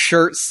silk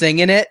shirt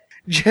singing it,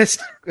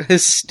 just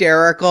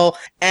hysterical.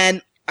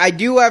 And I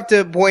do have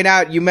to point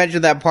out, you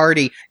mentioned that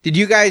party. Did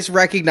you guys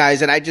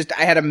recognize, and I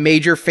had a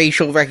major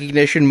facial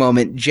recognition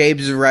moment,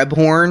 James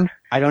Rebhorn?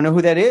 I don't know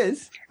who that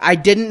is. I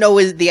didn't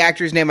know the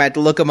actor's name. I had to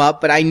look him up,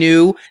 but I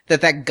knew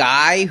that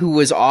guy who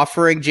was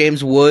offering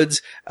James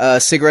Woods a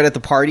cigarette at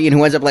the party and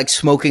who ends up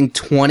smoking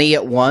 20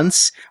 at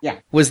once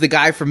was the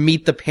guy from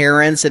Meet the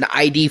Parents and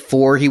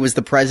ID4. He was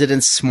the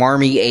president's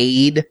smarmy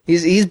aide.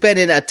 He's been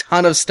in a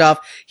ton of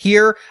stuff.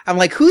 Here, I'm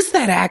like, who's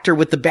that actor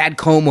with the bad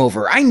comb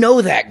over? I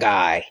know that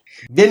guy.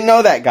 Didn't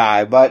know that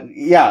guy, but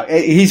yeah,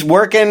 he's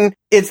working.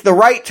 It's the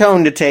right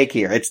tone to take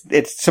here.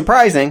 It's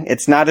surprising.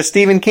 It's not a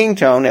Stephen King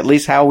tone, at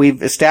least how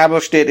we've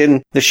established it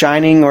in The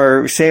Shining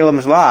or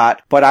Salem's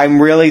Lot, but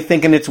I'm really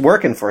thinking it's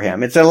working for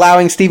him. It's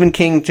allowing Stephen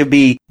King to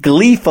be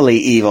gleefully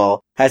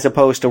evil as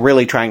opposed to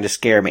really trying to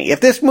scare me. If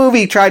this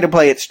movie tried to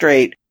play it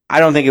straight, I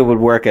don't think it would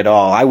work at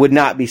all. I would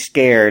not be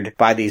scared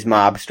by these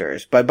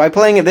mobsters. But by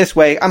playing it this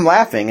way, I'm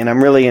laughing and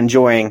I'm really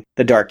enjoying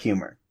the dark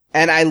humor.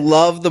 And I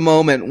love the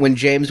moment when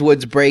James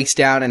Woods breaks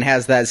down and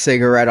has that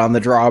cigarette on the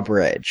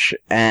drawbridge.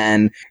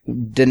 And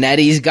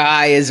Danetti's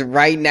guy is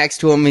right next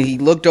to him. He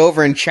looked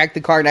over and checked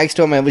the car next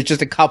to him, and it was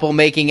just a couple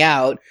making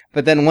out.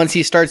 But then once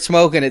he starts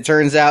smoking, it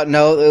turns out,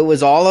 no, it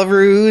was all a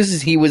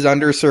ruse. He was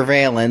under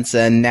surveillance,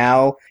 and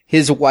now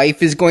his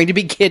wife is going to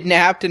be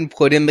kidnapped and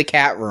put in the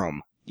cat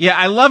room. Yeah,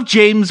 I love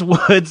James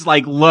Woods'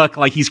 look,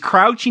 he's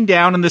crouching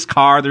down in this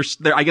car.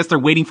 I guess they're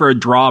waiting for a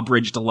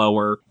drawbridge to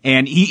lower.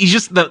 And he's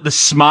just, the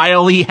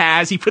smile he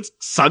has, he puts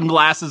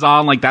sunglasses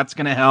on, that's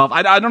gonna help.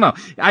 I don't know.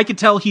 I could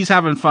tell he's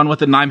having fun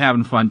with it, and I'm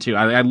having fun too.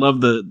 I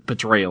love the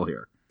portrayal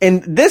here.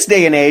 In this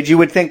day and age, you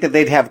would think that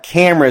they'd have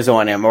cameras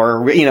on him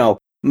or,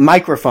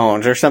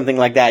 microphones or something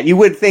like that. You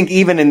would think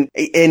even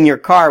in your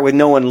car with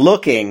no one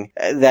looking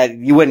that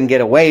you wouldn't get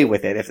away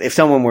with it if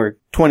someone were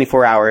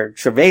 24-hour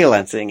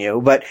surveillancing you.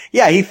 But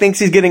yeah, he thinks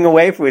he's getting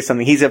away with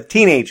something. He's a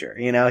teenager,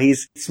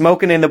 he's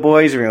smoking in the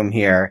boys' room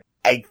here.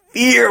 I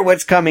fear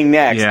what's coming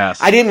next.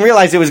 Yes. I didn't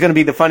realize it was going to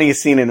be the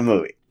funniest scene in the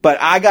movie. But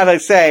I gotta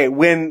say,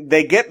 when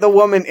they get the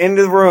woman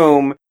into the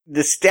room,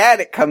 the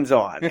static comes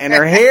on and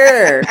her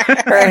hair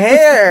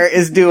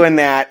is doing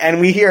that, and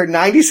we hear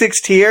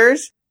 96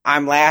 Tears.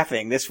 I'm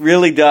laughing. This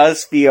really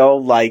does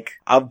feel like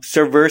a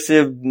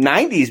subversive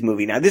 90s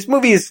movie. Now, this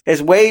movie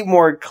is way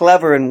more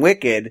clever and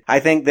wicked, I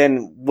think,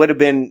 than would have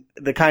been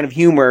the kind of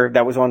humor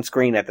that was on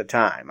screen at the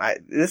time.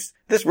 This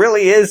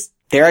really is,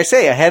 dare I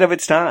say, ahead of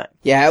its time.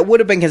 Yeah, it would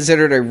have been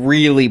considered a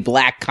really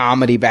black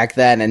comedy back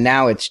then, and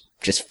now it's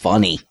just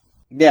funny.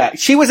 Yeah,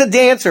 she was a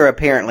dancer,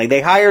 apparently. They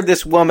hired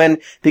this woman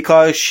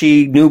because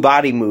she knew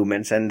body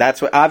movements, and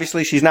that's what,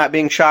 obviously she's not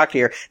being shocked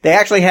here. They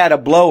actually had a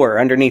blower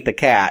underneath the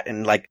cat,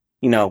 and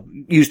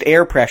used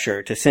air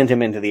pressure to send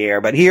him into the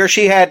air, but he or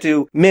she had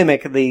to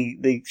mimic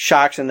the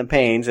shocks and the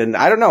pains. And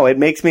I don't know, it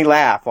makes me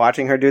laugh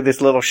watching her do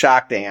this little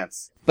shock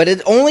dance. But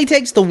it only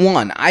takes the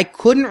one. I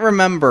couldn't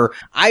remember.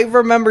 I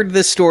remembered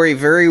this story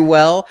very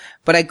well,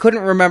 but I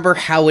couldn't remember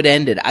how it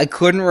ended. I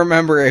couldn't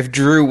remember if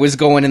Drew was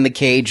going in the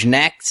cage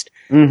next.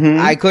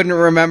 Mm-hmm. I couldn't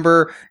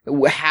remember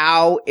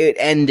how it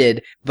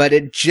ended, but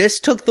it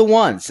just took the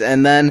once,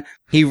 and then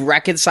he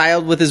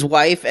reconciled with his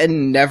wife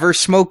and never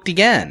smoked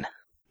again.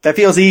 That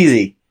feels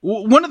easy.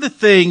 One of the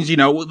things,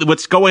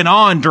 what's going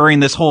on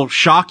during this whole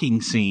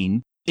shocking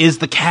scene is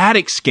the cat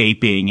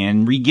escaping,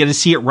 and we get to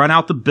see it run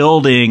out the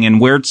building and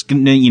where it's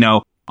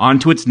gonna,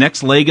 onto its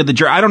next leg of the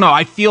journey. I don't know.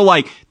 I feel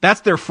like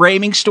that's their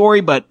framing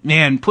story, but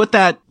man, put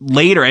that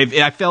later.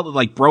 I felt it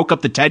like broke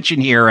up the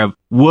tension here of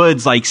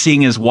Woods, like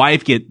seeing his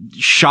wife get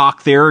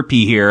shock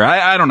therapy here.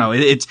 I don't know.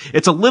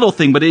 It's a little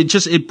thing, but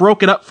it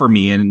broke it up for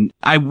me, and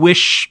I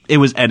wish it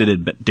was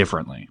edited a bit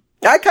differently.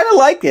 I kind of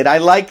liked it. I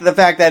liked the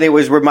fact that it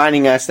was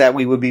reminding us that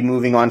we would be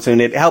moving on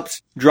soon. It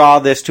helps draw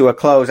this to a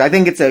close. I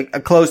think it's a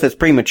close that's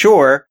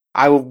premature.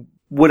 I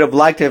would have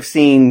liked to have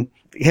seen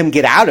him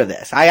get out of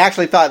this. I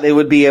actually thought it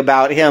would be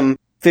about him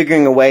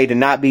figuring a way to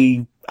not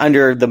be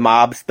under the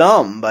mob's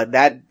thumb, but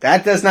that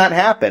does not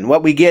happen.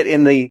 What we get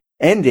in the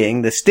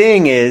ending, the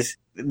sting, is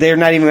they're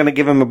not even going to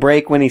give him a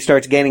break when he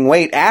starts gaining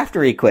weight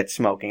after he quits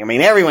smoking. I mean,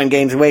 everyone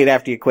gains weight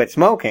after you quit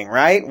smoking,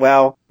 right?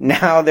 Well,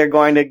 now they're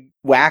going to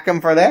whack him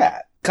for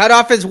that. Cut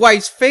off his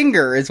wife's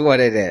finger is what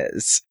it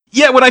is.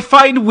 Yeah, what I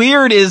find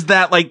weird is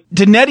that, like,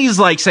 Danetti's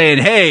like saying,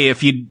 hey,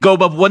 if you go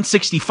above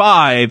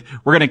 165,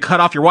 we're gonna cut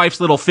off your wife's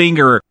little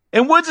finger.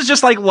 And Woods is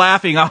just like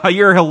laughing, oh,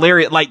 you're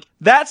hilarious. Like,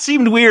 that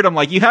seemed weird. I'm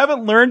like, you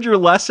haven't learned your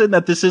lesson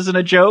that this isn't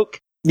a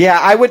joke? Yeah,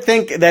 I would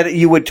think that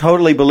you would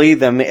totally believe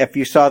them if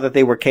you saw that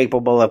they were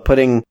capable of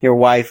putting your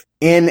wife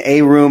in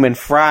a room and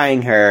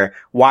frying her.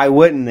 Why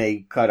wouldn't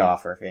they cut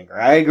off her finger?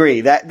 I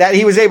agree that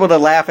he was able to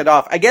laugh it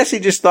off. I guess he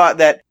just thought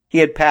that he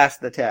had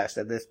passed the test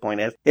at this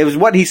point. It was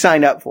what he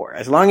signed up for.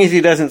 As long as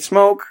he doesn't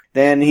smoke,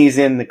 then he's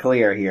in the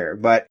clear here.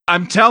 But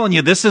I'm telling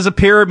you, this is a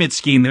pyramid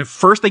scheme.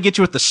 First they get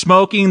you with the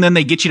smoking, then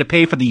they get you to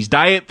pay for these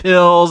diet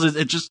pills.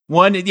 It's just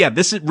one. Yeah,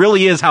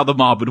 really is how the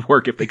mob would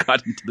work if they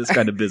got into this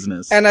kind of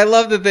business. And I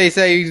love that they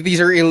say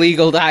these are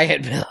illegal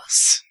diet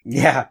pills.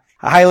 Yeah,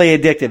 highly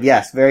addictive.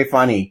 Yes, very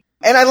funny.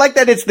 And I like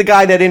that it's the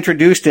guy that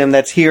introduced him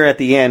that's here at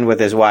the end with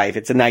his wife.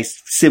 It's a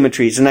nice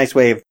symmetry. It's a nice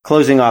way of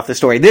closing off the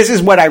story. This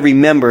is what I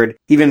remembered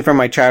even from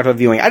my childhood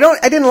viewing. I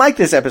didn't like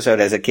this episode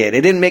as a kid.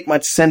 It didn't make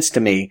much sense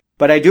to me.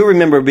 But I do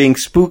remember being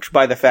spooked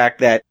by the fact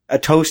that a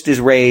toast is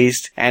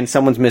raised and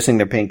someone's missing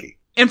their pinky.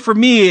 And for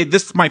me,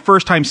 this is my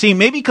first time seeing,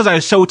 maybe because I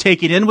was so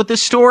taken in with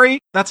this story,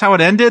 that's how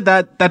it ended.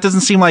 That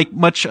doesn't seem like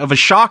much of a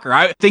shocker.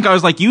 I think I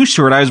was like you,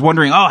 Stuart. I was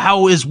wondering,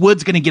 how is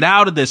Woods going to get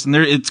out of this? And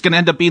it's going to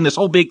end up being this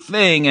whole big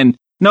thing. And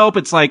nope,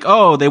 it's like,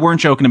 they weren't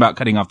joking about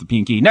cutting off the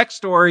pinky. Next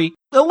story,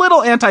 a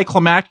little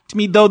anticlimactic to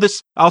me, though.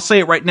 I'll say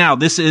it right now,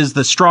 this is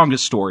the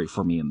strongest story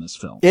for me in this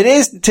film. It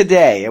is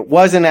today. It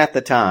wasn't at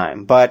the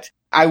time, but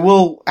I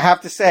will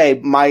have to say,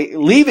 my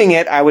leaving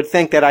it, I would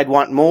think that I'd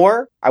want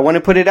more. I want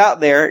to put it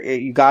out there.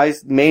 You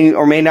guys may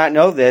or may not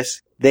know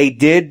this. They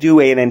did do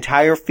an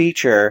entire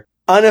feature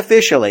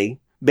unofficially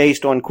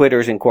based on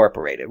Quitters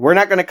Incorporated. We're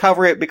not going to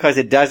cover it because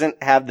it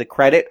doesn't have the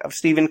credit of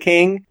Stephen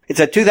King. It's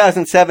a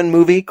 2007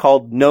 movie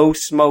called No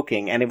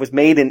Smoking, and it was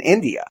made in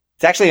India.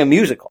 It's actually a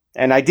musical,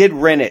 and I did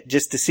rent it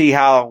just to see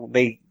how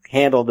they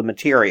handled the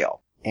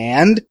material.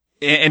 And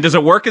does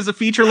it work as a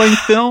feature-length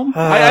film?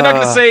 I'm not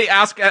going to say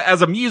ask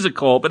as a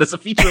musical, but as a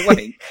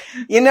feature-length.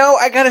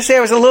 I got to say I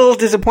was a little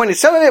disappointed.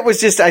 Some of it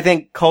was just, I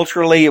think,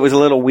 culturally, it was a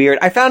little weird.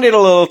 I found it a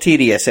little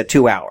tedious at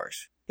 2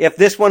 hours. If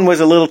this one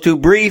was a little too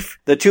brief,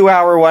 the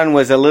 2-hour one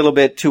was a little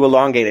bit too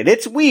elongated.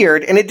 It's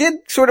weird, and it did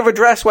sort of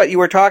address what you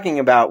were talking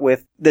about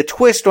with the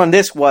twist on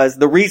this was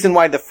the reason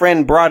why the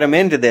friend brought him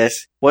into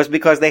this was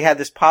because they had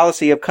this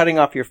policy of cutting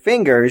off your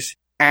fingers,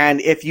 and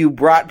if you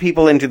brought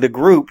people into the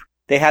group,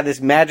 they had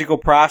this magical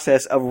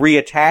process of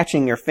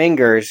reattaching your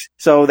fingers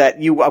so that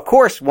you, of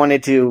course,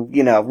 wanted to,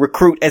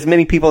 recruit as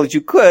many people as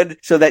you could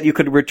so that you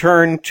could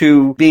return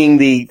to being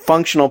the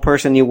functional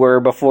person you were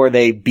before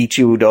they beat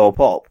you to a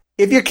pulp.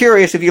 If you're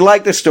curious, if you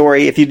like the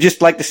story, if you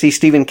just like to see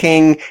Stephen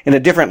King in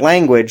a different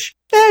language,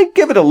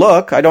 give it a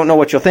look. I don't know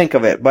what you'll think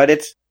of it, but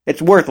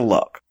it's worth a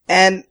look.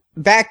 And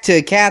back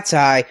to Cat's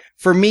Eye,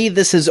 for me,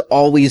 this has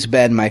always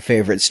been my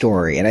favorite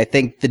story. And I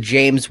think the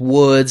James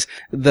Woods,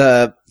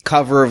 the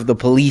cover of the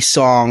Police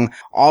song,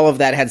 all of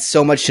that had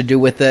so much to do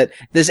with it.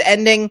 This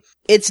ending,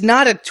 it's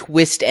not a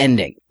twist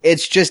ending.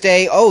 It's just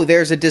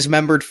there's a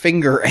dismembered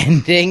finger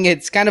ending.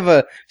 It's kind of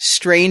a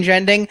strange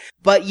ending,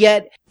 but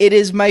yet it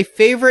is my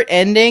favorite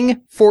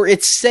ending for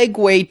its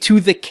segue to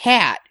the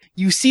cat.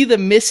 You see the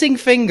missing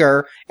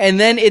finger,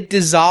 and then it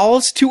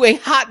dissolves to a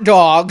hot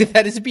dog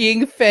that is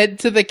being fed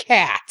to the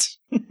cat.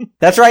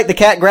 That's right, the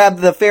cat grabbed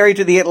the ferry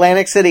to the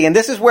Atlantic City, and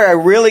this is where I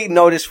really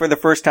noticed for the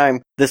first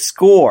time the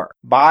score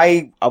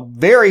by a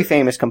very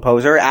famous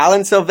composer,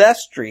 Alan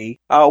Silvestri,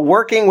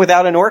 working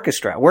without an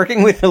orchestra,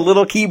 working with a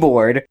little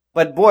keyboard,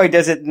 but boy,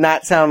 does it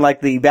not sound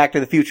like the Back to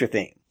the Future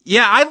theme.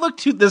 Yeah, I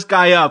looked this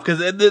guy up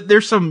because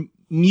there's some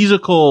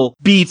musical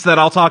beats that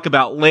I'll talk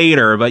about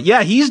later, but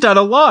yeah, he's done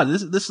a lot.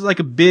 This is like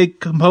a big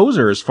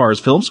composer as far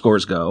as film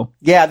scores go.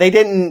 Yeah, they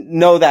didn't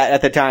know that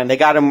at the time. They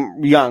got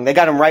him young. They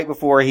got him right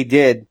before he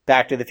did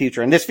Back to the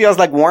Future. And this feels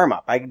like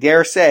warm-up. I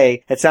dare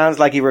say it sounds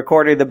like he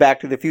recorded the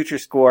Back to the Future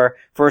score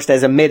first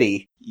as a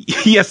MIDI.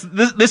 Yes,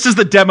 this is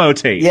the demo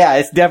tape. Yeah,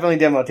 it's definitely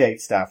demo tape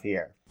stuff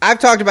here. I've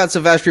talked about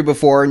Silvestri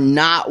before,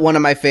 not one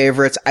of my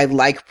favorites. I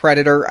like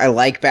Predator, I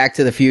like Back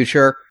to the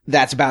Future.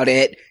 That's about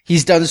it.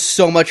 He's done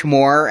so much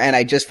more, and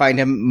I just find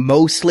him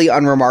mostly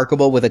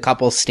unremarkable with a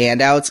couple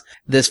standouts.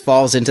 This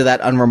falls into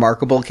that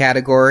unremarkable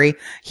category.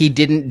 He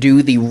didn't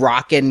do the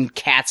rockin'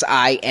 Cat's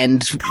Eye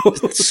end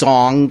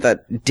song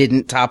that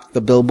didn't top the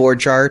Billboard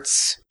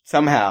charts.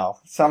 Somehow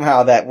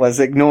that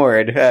was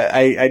ignored.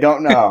 I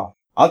don't know.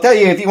 I'll tell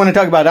you, if you want to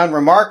talk about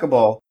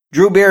unremarkable,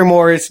 Drew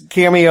Barrymore's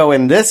cameo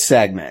in this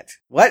segment.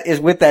 What is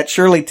with that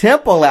Shirley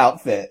Temple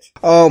outfit?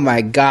 Oh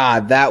my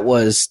God, that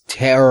was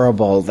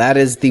terrible. That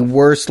is the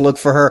worst look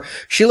for her.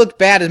 She looked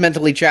bad as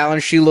mentally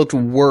challenged. She looked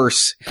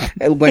worse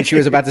when she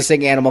was about to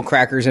sing Animal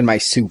Crackers in My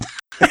Soup.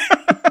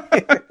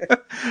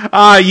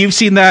 You've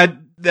seen that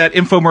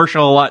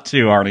infomercial a lot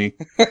too, Arnie.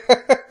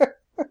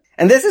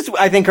 And this is,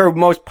 I think, her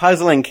most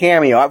puzzling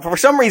cameo. For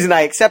some reason,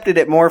 I accepted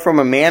it more from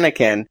a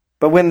mannequin.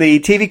 But when the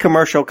TV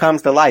commercial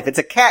comes to life, it's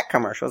a cat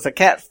commercial. It's a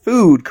cat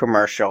food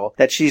commercial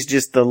that she's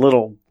just the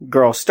little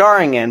girl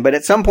starring in. But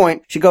at some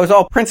point, she goes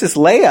all Princess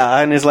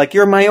Leia and is like,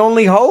 "You're my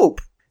only hope."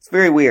 It's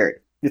very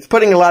weird. It's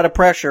putting a lot of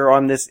pressure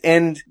on this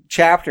end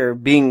chapter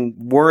being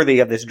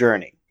worthy of this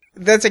journey.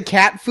 That's a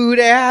cat food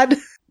ad?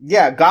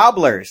 Yeah,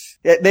 gobblers.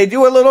 They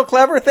do a little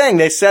clever thing.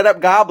 They set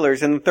up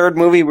gobblers. In the third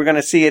movie, we're going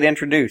to see it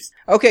introduced.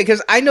 Okay,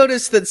 because I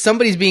noticed that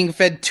somebody's being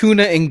fed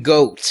tuna and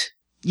goat.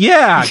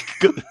 Yeah.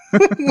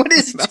 What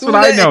is That's tuna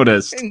what I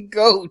noticed. and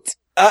goat?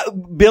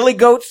 Billy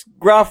Goat's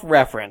Gruff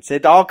reference.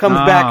 It all comes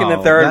back in the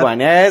third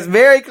one. It's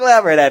very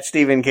clever, that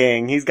Stephen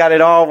King. He's got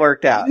it all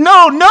worked out.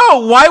 No.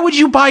 Why would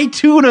you buy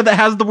tuna that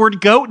has the word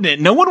goat in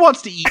it? No one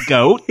wants to eat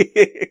goat.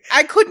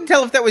 I couldn't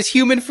tell if that was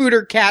human food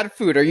or cat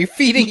food. Are you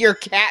feeding your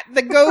cat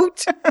the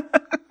goat?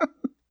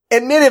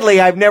 Admittedly,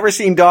 I've never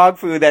seen dog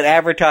food that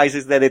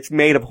advertises that it's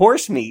made of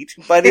horse meat,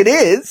 but it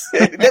is.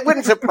 That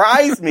wouldn't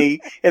surprise me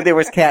if there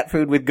was cat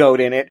food with goat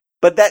in it,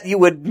 but that you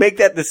would make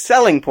that the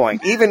selling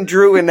point. Even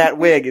Drew in that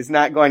wig is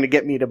not going to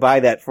get me to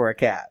buy that for a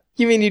cat.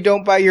 You mean you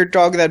don't buy your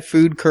dog that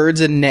food, curds,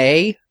 and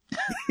neigh?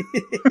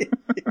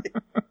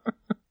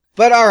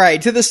 But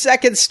alright, to the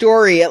second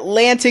story,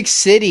 Atlantic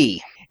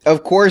City.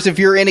 Of course, if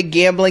you're in a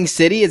gambling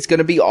city, it's going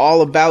to be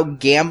all about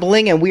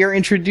gambling, and we are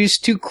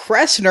introduced to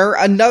Kressner,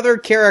 another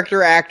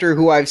character actor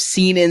who I've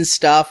seen in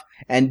stuff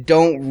and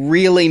don't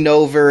really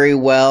know very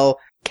well,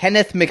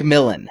 Kenneth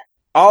McMillan.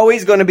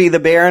 Always going to be the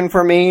Baron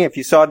for me. If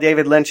you saw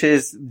David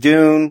Lynch's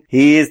Dune,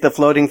 he is the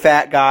floating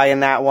fat guy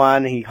in that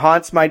one. He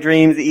haunts my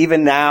dreams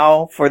even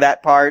now for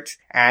that part.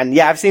 And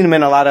yeah, I've seen him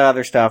in a lot of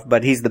other stuff,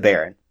 but he's the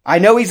Baron. I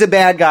know he's a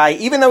bad guy,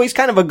 even though he's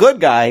kind of a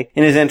good guy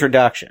in his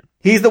introduction.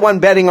 He's the one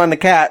betting on the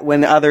cat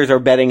when others are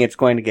betting it's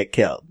going to get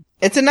killed.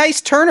 It's a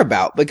nice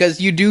turnabout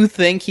because you do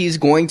think he's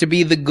going to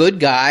be the good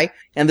guy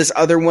and this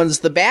other one's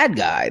the bad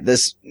guy,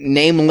 this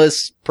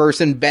nameless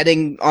person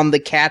betting on the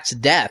cat's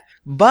death.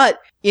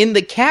 But in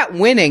the cat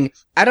winning,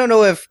 I don't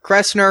know if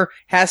Kressner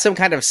has some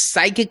kind of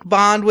psychic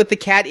bond with the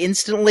cat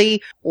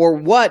instantly or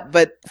what,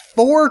 but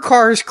 4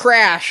 cars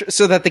crash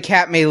so that the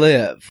cat may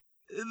live.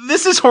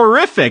 This is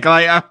horrific.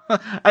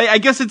 I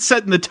guess it's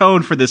setting the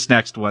tone for this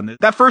next one.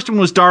 That first one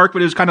was dark,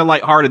 but it was kind of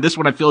lighthearted. This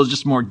one I feel is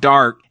just more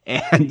dark.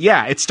 And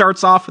yeah, it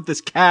starts off with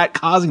this cat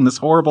causing this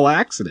horrible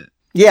accident.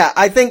 Yeah,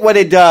 I think what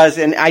it does,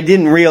 and I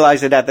didn't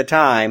realize it at the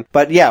time,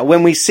 but yeah,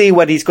 when we see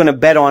what he's going to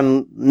bet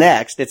on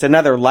next, it's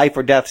another life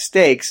or death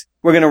stakes,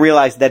 we're going to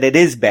realize that it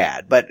is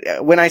bad. But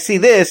when I see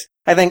this,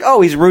 I think,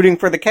 oh, he's rooting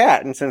for the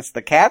cat. And since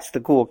the cat's the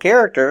cool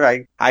character,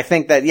 I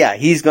think that, yeah,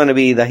 he's going to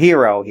be the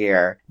hero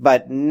here.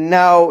 But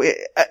no,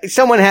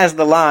 someone has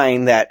the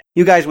line that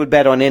you guys would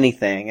bet on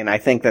anything. And I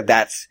think that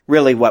that's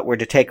really what we're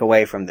to take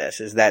away from this,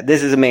 is that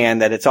this is a man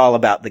that it's all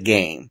about the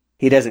game.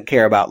 He doesn't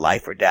care about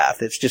life or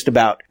death. It's just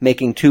about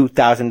making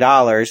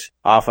 $2,000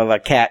 off of a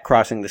cat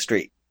crossing the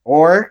street.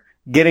 Or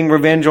getting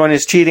revenge on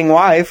his cheating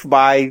wife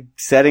by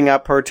setting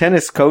up her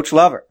tennis coach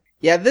lover.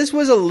 Yeah, this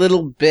was a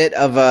little bit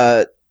of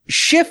a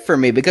shift for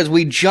me because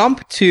we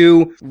jump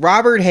to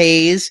Robert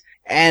Hayes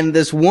and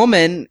this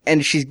woman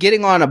and she's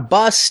getting on a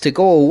bus to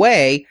go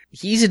away.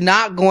 He's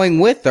not going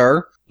with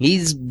her.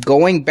 He's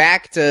going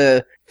back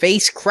to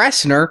face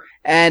Kressner,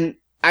 and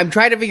I'm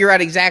trying to figure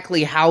out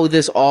exactly how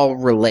this all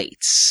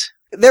relates.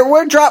 There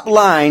were dropped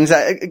lines.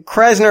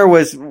 Kressner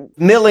was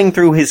milling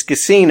through his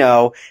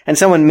casino, and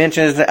someone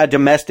mentions a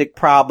domestic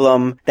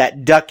problem,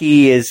 that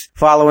Ducky is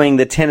following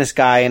the tennis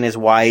guy and his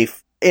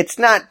wife. It's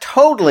not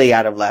totally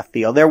out of left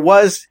field. There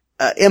was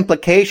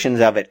implications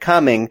of it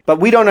coming, but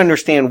we don't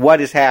understand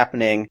what is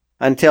happening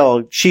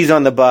until she's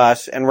on the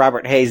bus and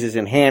Robert Hayes is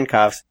in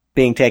handcuffs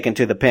being taken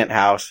to the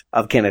penthouse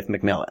of Kenneth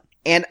McMillan.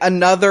 And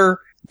another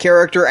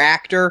character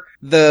actor,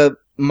 the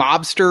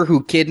mobster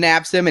who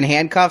kidnaps him and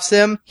handcuffs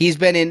him, he's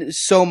been in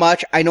so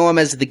much. I know him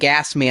as the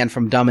gas man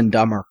from Dumb and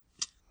Dumber.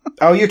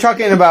 Oh, you're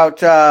talking about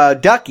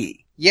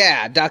Ducky.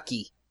 Yeah,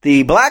 Ducky.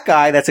 The black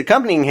guy that's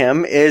accompanying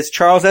him is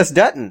Charles S.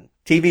 Dutton,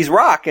 TV's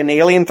Rock in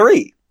Alien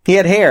 3. He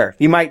had hair.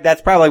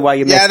 That's probably why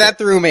you missed it. Yeah, that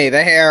threw me,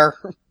 the hair.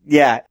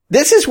 Yeah.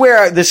 This is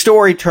where the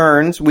story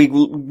turns. We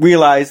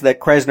realize that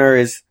Kressner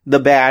is the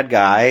bad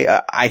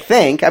guy, I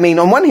think. I mean,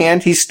 on one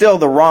hand, he's still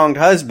the wronged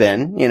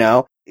husband, you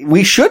know.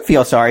 We should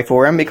feel sorry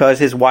for him because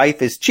his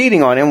wife is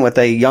cheating on him with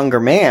a younger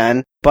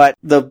man. But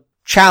the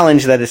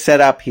challenge that is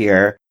set up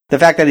here, the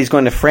fact that he's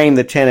going to frame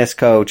the tennis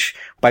coach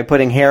by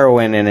putting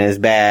heroin in his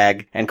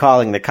bag and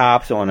calling the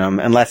cops on him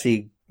unless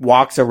he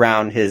walks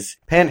around his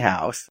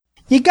penthouse.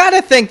 You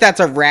gotta think that's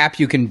a rap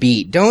you can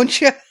beat,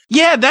 don't you?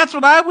 Yeah, that's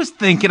what I was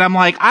thinking. I'm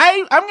like,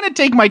 I'm gonna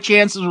take my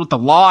chances with the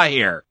law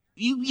here.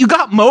 You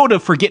got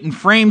motive for getting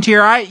framed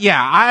here.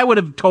 I would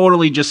have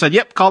totally just said,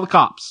 yep, call the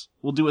cops.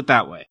 We'll do it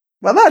that way.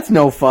 Well, that's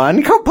no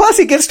fun. Plus,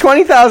 he gets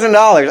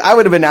 $20,000. I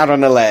would have been out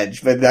on the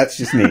ledge, but that's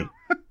just me.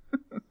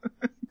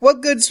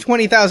 What good's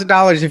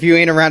 $20,000 if you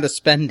ain't around to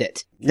spend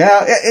it?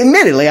 Yeah,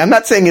 admittedly, I'm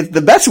not saying it's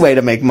the best way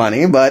to make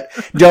money, but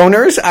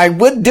donors, I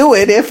would do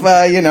it if,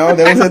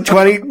 there was a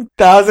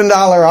 $20,000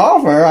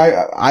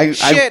 offer.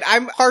 Shit,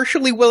 I'm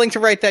partially willing to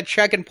write that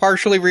check and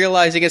partially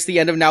realizing it's the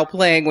end of Now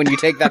Playing when you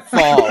take that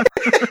fall.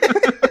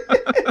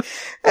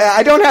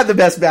 I don't have the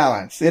best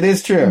balance. It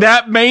is true.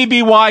 That may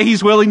be why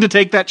he's willing to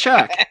take that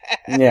check.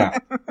 Yeah.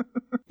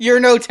 You're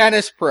no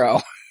tennis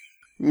pro.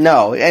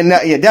 No, and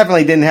you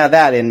definitely didn't have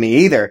that in me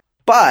either.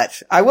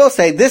 But I will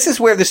say this is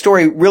where the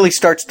story really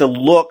starts to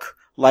look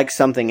like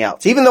something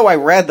else. Even though I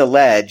read The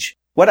Ledge,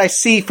 what I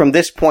see from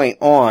this point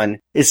on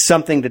is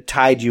something to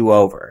tide you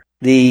over.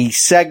 The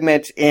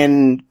segment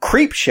in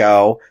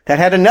Creepshow that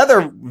had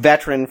another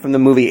veteran from the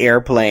movie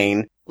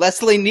Airplane.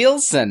 Leslie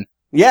Nielsen.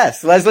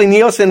 Yes, Leslie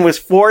Nielsen was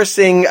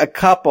forcing a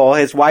couple,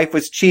 his wife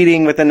was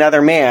cheating with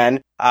another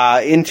man,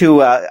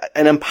 into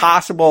an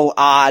impossible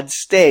odd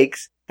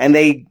stakes, and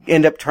they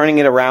end up turning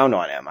it around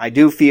on him. I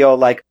do feel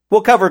like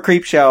we'll cover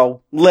Creepshow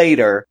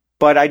later,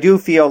 but I do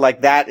feel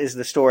like that is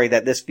the story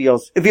that it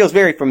feels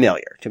very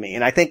familiar to me.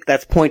 And I think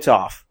that's points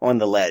off on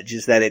The Ledge,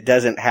 is that it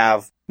doesn't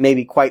have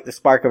maybe quite the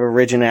spark of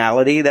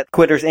originality that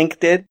Quitters Inc.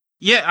 did.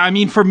 Yeah, I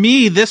mean, for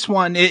me, this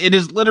one, it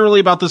is literally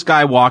about this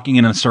guy walking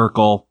in a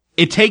circle.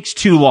 It takes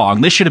too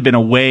long. This should have been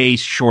a way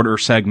shorter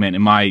segment,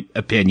 in my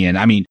opinion.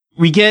 I mean,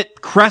 we get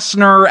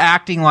Kressner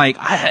acting like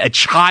a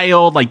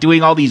child, like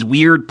doing all these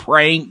weird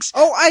pranks.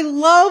 Oh, I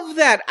love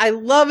that. I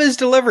love his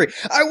delivery.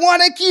 I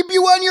want to keep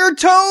you on your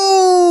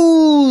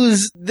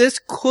toes. This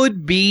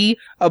could be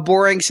a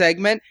boring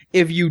segment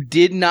if you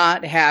did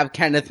not have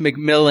Kenneth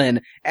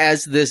McMillan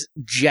as this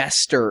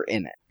jester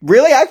in it.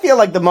 Really, I feel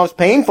like the most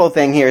painful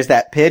thing here is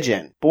that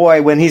pigeon.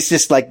 Boy, when he's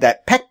just like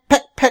that peck,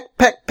 peck, peck,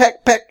 peck,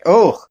 peck, peck.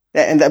 Oh,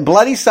 and that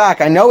bloody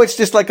sock. I know it's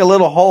just like a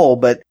little hole,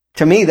 but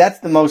to me, that's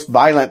the most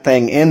violent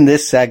thing in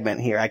this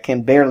segment here. I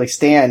can barely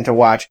stand to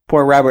watch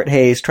poor Robert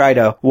Hayes try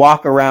to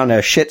walk around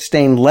a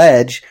shit-stained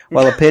ledge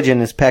while a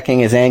pigeon is pecking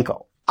his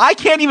ankle. I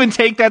can't even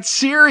take that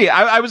serious.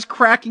 I was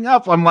cracking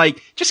up. I'm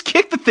like, just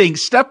kick the thing,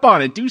 step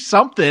on it, do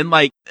something.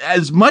 Like,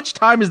 as much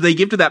time as they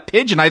give to that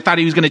pigeon, I thought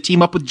he was going to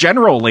team up with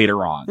General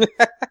later on.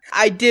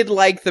 I did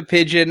like the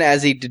pigeon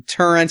as a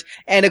deterrent.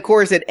 And of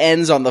course, it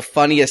ends on the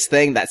funniest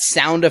thing, that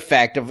sound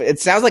effect of,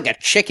 it sounds like a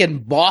chicken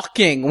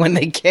balking when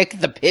they kick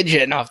the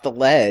pigeon off the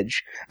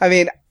ledge. I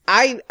mean,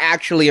 I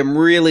actually am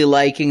really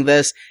liking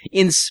this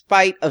in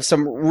spite of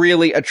some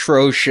really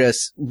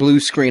atrocious blue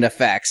screen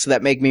effects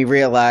that make me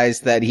realize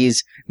that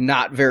he's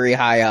not very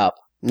high up.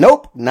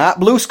 Nope, not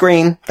blue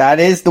screen. That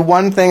is the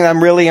one thing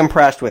I'm really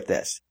impressed with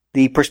this.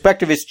 The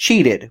perspective is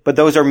cheated, but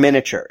those are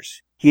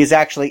miniatures. He is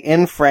actually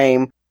in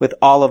frame with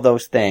all of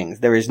those things.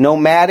 There is no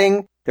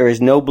matting. There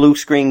is no blue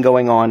screen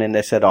going on in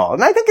this at all.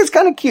 And I think it's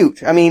kind of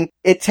cute. I mean,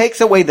 it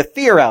takes away the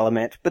fear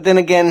element, but then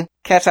again,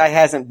 Cat's Eye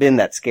hasn't been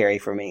that scary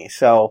for me.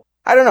 So,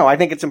 I don't know. I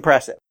think it's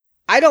impressive.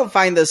 I don't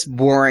find this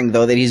boring,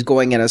 though, that he's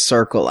going in a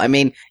circle. I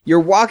mean, you're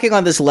walking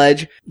on this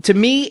ledge. To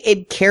me,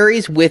 it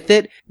carries with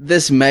it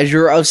this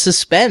measure of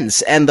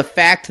suspense. And the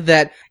fact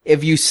that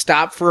if you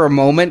stop for a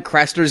moment,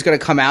 Kressner's going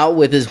to come out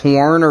with his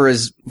horn or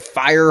his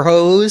fire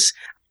hose.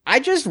 I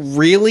just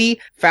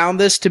really found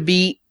this to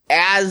be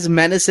as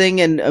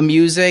menacing and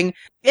amusing,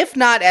 if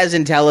not as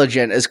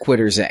intelligent as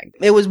Quitters Inc.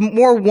 It was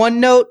more one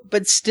note,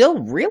 but still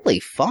really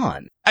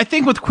fun. I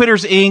think with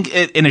Quitters Inc.,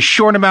 in a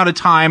short amount of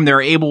time,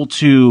 they're able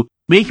to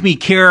make me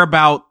care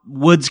about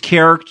Wood's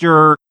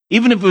character,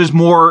 even if it was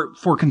more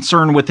for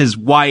concern with his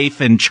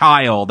wife and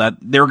child, that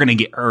they're going to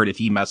get hurt if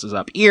he messes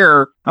up.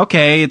 Here,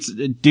 okay, it's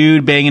a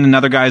dude banging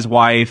another guy's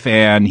wife,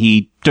 and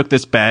he took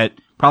this bet.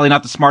 Probably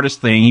not the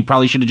smartest thing. He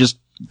probably should have just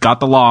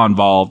got the law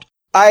involved.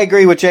 I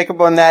agree with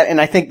Jacob on that, and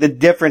I think the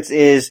difference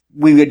is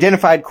we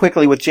identified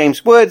quickly with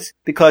James Woods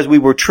because we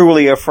were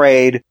truly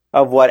afraid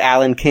of what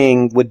Alan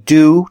King would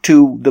do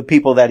to the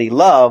people that he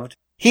loved.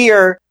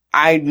 Here,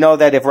 I know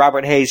that if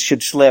Robert Hayes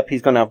should slip,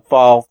 he's going to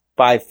fall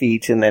 5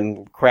 feet and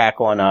then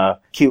crack on a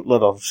cute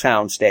little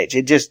sound stage.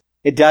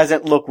 It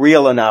doesn't look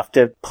real enough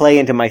to play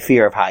into my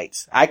fear of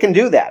heights. I can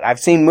do that. I've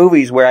seen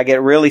movies where I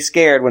get really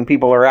scared when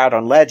people are out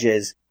on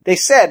ledges. They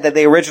said that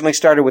they originally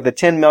started with a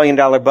 $10 million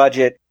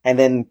budget, and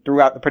then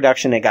throughout the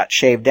production it got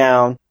shaved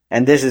down,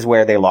 and this is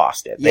where they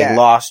lost it. Yeah. They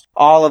lost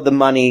all of the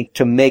money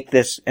to make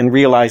this and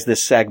realize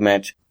this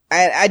segment.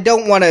 I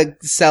don't want to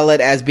sell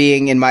it as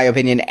being, in my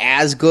opinion,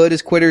 as good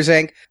as Quitters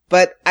Inc.,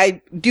 but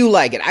I do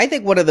like it. I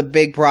think one of the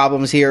big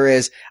problems here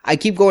is I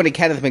keep going to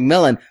Kenneth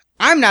McMillan.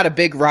 I'm not a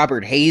big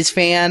Robert Hayes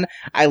fan.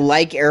 I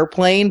like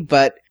Airplane,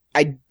 but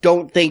I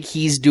don't think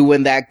he's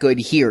doing that good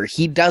here.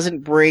 He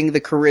doesn't bring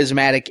the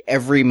charismatic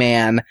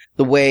everyman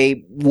the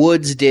way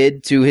Woods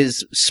did to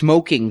his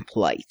smoking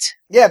plight.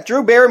 Yeah, if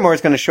Drew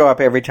Barrymore's going to show up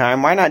every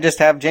time, why not just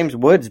have James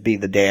Woods be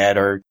the dad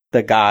or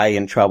the guy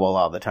in trouble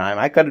all the time?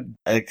 I could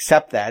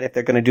accept that if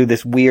they're going to do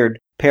this weird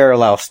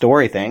parallel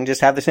story thing.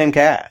 Just have the same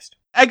cast.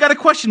 I got a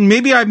question.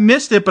 Maybe I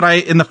missed it,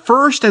 but in the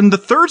first and the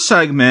third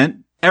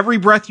segment, Every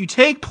Breath You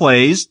Take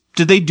plays.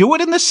 Did they do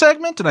it in this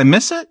segment? Did I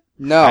miss it?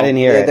 No, I didn't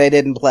hear it. They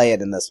didn't play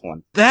it in this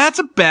one. That's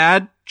a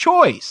bad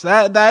choice.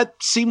 That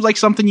seems like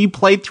something you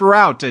played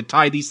throughout to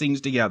tie these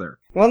things together.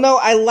 Well, no,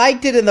 I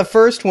liked it in the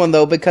first one,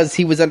 though, because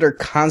he was under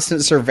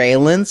constant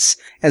surveillance,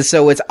 and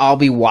so it's I'll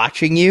be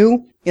watching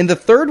you. In the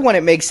third one,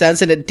 it makes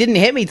sense, and it didn't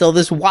hit me till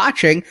this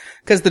watching,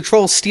 because the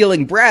troll's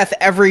stealing breath.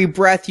 Every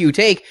breath you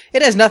take,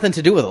 it has nothing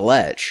to do with a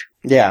ledge.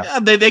 Yeah.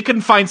 They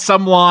couldn't find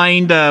some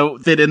line to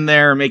fit in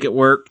there and make it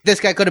work. This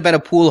guy could have been a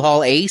pool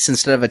hall ace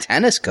instead of a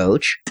tennis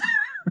coach.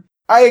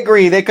 I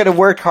agree. They could have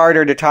worked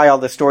harder to tie all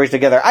the stories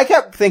together. I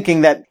kept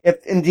thinking that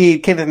if indeed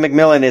Kenneth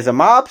McMillan is a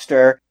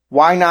mobster,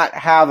 why not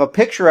have a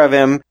picture of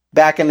him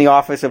back in the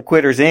office of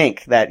Quitters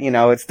Inc. that,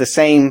 it's the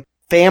same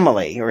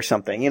family or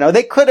something.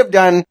 They could have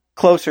done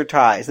closer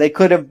ties. They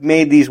could have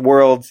made these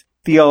worlds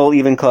feel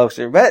even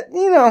closer. But,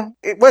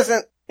 it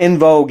wasn't in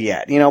vogue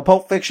yet.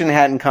 Pulp Fiction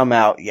hadn't come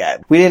out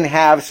yet. We didn't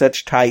have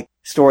such tight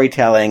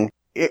storytelling.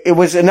 It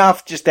was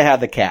enough just to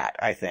have the cat,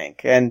 I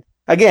think. And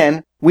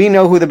again, we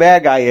know who the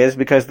bad guy is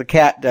because the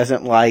cat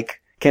doesn't like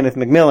Kenneth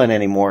McMillan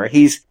anymore.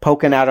 He's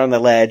poking out on the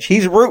ledge.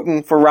 He's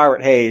rooting for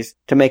Robert Hayes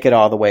to make it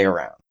all the way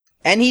around.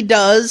 And he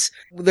does.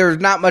 There's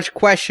not much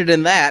question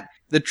in that.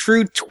 The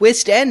true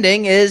twist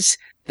ending is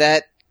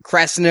that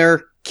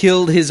Kressner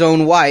killed his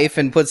own wife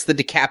and puts the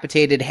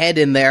decapitated head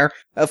in there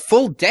a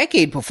full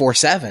decade before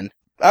 7.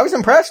 I was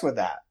impressed with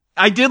that.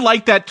 I did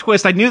like that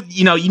twist. I knew,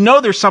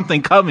 there's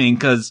something coming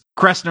because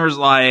Kressner's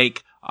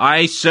like,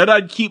 I said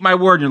I'd keep my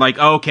word. And you're like,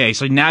 okay,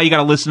 so now you got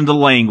to listen to the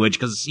language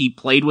because he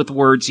played with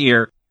words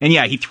here. And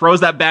yeah, he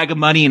throws that bag of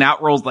money and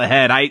out rolls the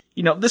head.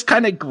 This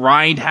kind of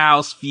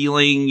grindhouse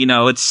feeling,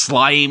 it's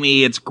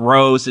slimy, it's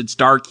gross, it's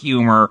dark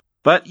humor.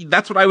 But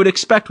that's what I would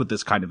expect with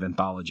this kind of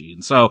anthology.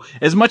 And so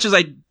as much as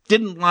I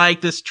didn't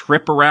like this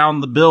trip around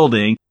the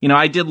building,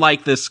 I did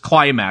like this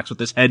climax with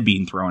this head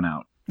being thrown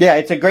out. Yeah,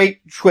 it's a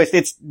great twist.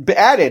 It's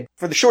added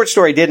for the short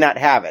story did not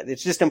have it.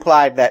 It's just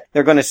implied that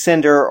they're going to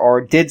send her or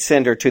did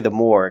send her to the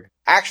morgue.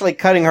 Actually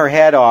cutting her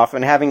head off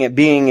and having it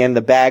being in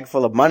the bag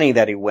full of money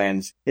that he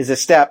wins is a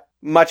step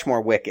much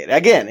more wicked.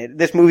 Again,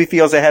 this movie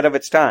feels ahead of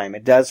its time.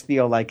 It does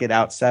feel like it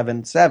out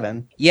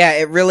 7-7. Yeah,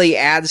 it really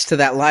adds to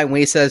that line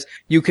when he says,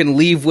 "You can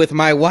leave with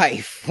my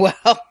wife."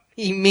 Well,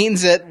 he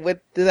means it with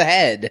the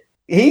head.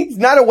 He's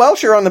not a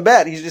Welsher on the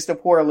bet. He's just a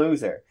poor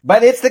loser.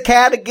 But it's the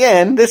cat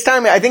again. This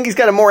time, I think he's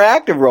got a more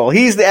active role.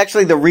 He's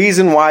actually the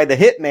reason why the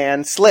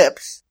hitman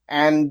slips,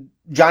 and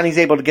Johnny's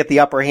able to get the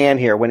upper hand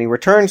here. When he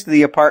returns to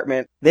the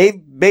apartment, they've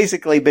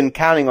basically been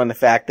counting on the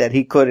fact that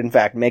he could, in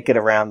fact, make it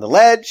around the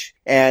ledge,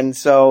 and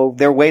so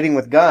they're waiting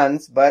with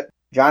guns, but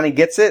Johnny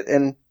gets it,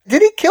 and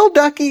did he kill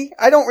Ducky?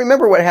 I don't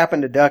remember what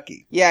happened to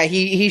Ducky. Yeah,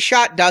 he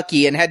shot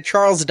Ducky, and had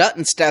Charles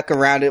Dutton stuck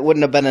around, it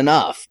wouldn't have been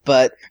enough.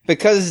 But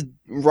because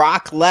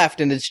Rock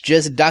left and it's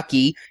just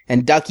Ducky,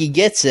 and Ducky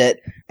gets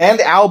it. And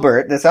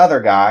Albert, this other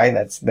guy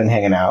that's been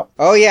hanging out.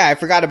 Oh yeah, I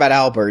forgot about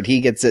Albert. He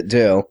gets it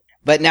too.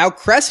 But now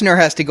Kressner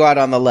has to go out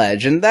on the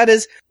ledge, and that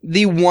is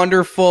the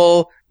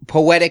wonderful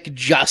poetic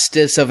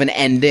justice of an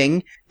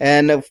ending.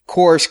 And of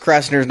course,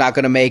 Kressner's not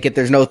going to make it.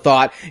 There's no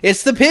thought.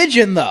 It's the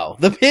pigeon, though.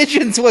 The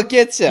pigeon's what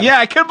gets him. Yeah,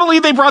 I couldn't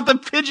believe they brought the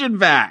pigeon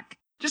back.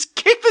 Just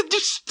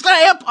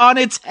stamp on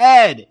its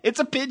head. It's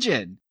a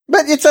pigeon.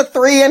 But it's a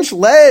 3-inch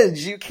ledge.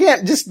 You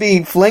can't just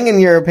be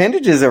flinging your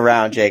appendages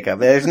around, Jacob.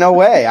 There's no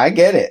way. I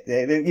get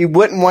it. You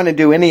wouldn't want to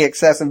do any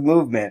excessive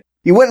movement.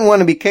 You wouldn't want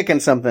to be kicking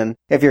something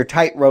if you're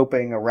tight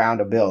roping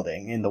around a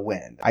building in the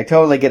wind. I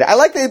totally get it. I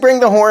like that they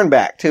bring the horn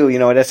back too.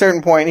 At a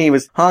certain point he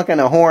was honking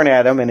a horn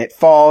at him and it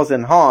falls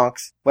and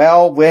honks.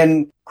 Well,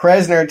 when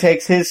Kressner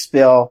takes his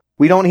spill,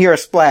 we don't hear a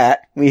splat,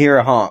 we hear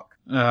a honk.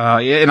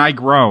 And I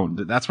groaned.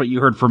 That's what you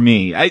heard from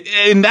me.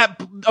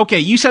 Okay,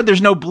 you said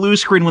there's no blue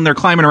screen when they're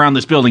climbing around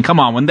this building. Come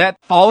on, when that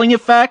falling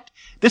effect,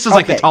 This is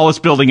like the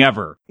tallest building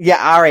ever. Yeah,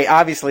 all right.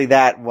 Obviously,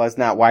 that was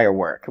not wire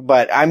work,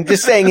 but I'm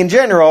just saying in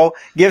general,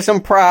 give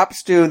some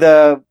props to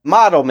the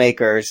model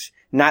makers,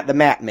 not the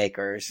map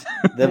makers.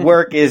 The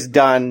work is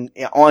done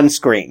on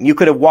screen. You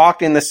could have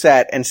walked in the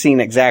set and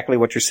seen exactly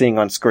what you're seeing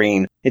on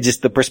screen. It's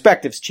just the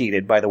perspective's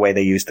cheated by the way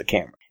they use the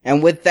camera.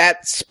 And with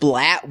that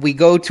splat, we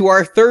go to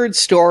our third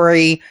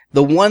story,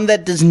 the one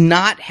that does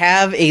not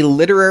have a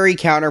literary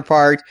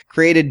counterpart,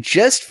 created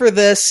just for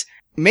this.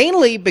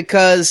 Mainly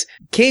because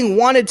King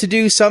wanted to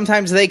do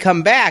Sometimes They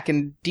Come Back,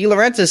 and De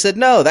Laurentiis said,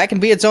 no, that can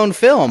be its own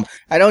film.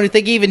 I don't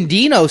think even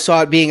Dino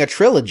saw it being a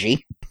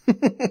trilogy.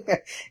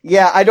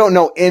 Yeah, I don't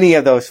know any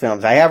of those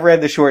films. I have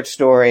read the short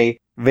story.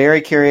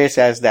 Very curious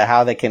as to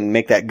how they can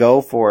make that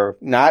go for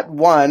not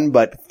one,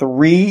 but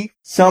 3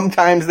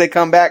 Sometimes They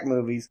Come Back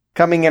movies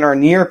coming in our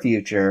near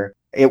future.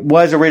 It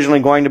was originally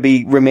going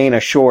to remain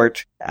a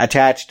short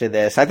attached to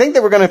this. I think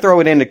they were going to throw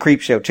it into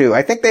Creepshow too.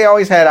 I think they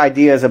always had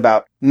ideas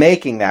about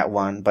making that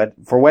one, but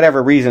for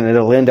whatever reason,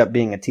 it'll end up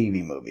being a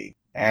TV movie.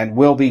 And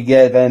we'll be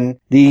given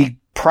the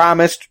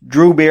promised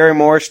Drew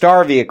Barrymore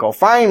star vehicle.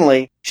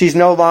 Finally, she's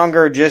no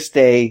longer just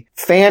a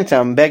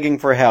phantom begging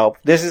for help.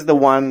 This is the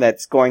one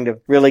that's going to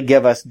really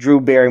give us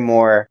Drew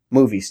Barrymore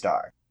movie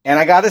star. And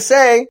I gotta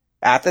say,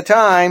 at the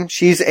time,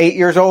 she's 8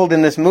 years old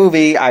in this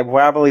movie. I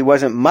probably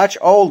wasn't much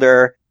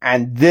older.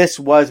 And this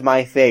was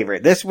my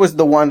favorite. This was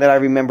the one that I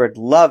remembered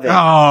loving.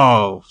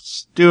 Oh,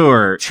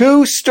 Stuart.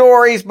 2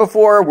 stories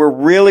before were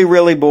really,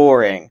 really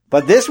boring.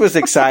 But this was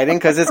exciting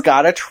because it's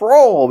got a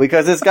troll,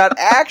 because it's got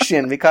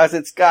action, because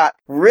it's got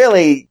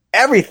really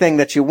everything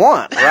that you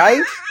want,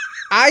 right?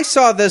 I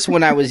saw this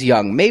when I was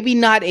young. Maybe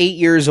not 8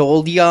 years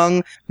old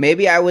young.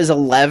 Maybe I was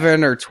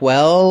 11 or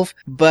 12.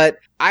 But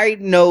I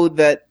know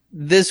that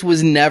this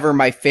was never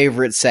my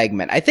favorite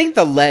segment. I think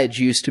The Ledge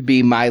used to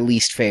be my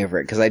least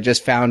favorite because I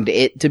just found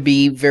it to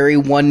be very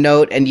one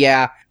note. And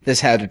yeah, this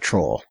had a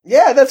troll.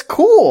 Yeah, that's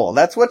cool.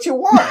 That's what you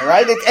want,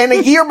 right? And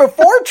a year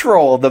before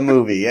Troll, the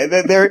movie.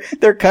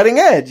 They're cutting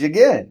edge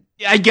again.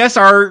 I guess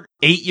our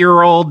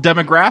 8-year-old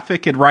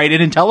demographic could write in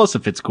and tell us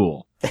if it's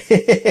cool.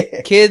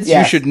 Kids, yes.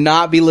 You should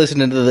not be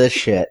listening to this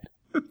shit.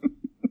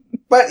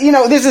 But,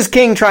 this is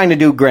King trying to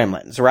do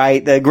Gremlins,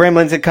 right? The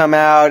Gremlins had come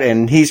out,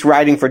 and he's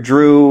writing for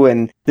Drew,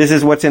 and this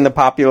is what's in the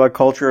popular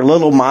culture.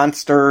 Little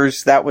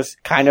monsters, that was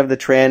kind of the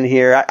trend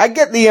here. I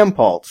get the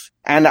impulse,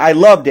 and I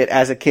loved it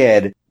as a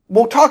kid.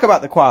 We'll talk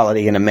about the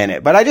quality in a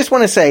minute, but I just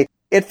want to say,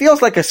 it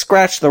feels like a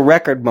scratch the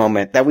record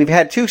moment that we've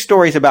had 2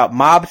 stories about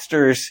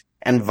mobsters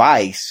and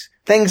Vice,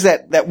 things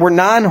that were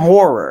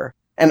non-horror.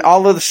 And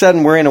all of a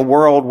sudden, we're in a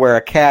world where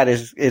a cat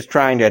is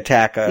trying to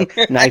attack a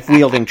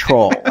knife-wielding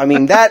troll. I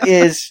mean, that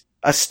is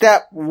a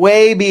step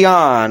way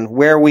beyond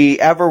where we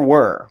ever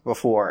were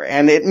before.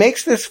 And it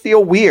makes this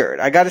feel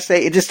weird. I gotta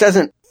say, it just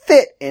doesn't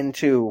fit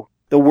into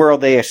the world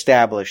they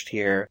established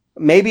here.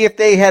 Maybe if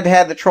they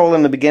had the troll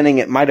in the beginning,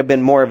 it might have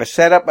been more of a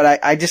setup,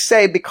 but I just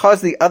say because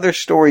the other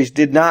stories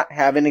did not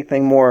have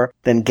anything more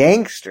than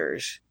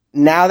gangsters,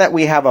 now that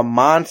we have a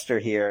monster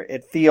here,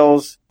 it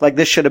feels like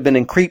this should have been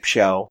in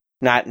Creepshow,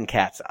 not in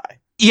Cat's Eye.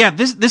 Yeah,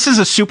 this is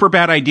a super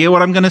bad idea,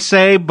 what I'm gonna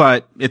say,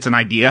 but it's an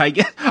idea, I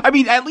guess. I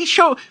mean, at least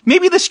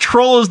maybe this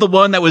troll is the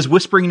one that was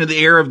whispering into the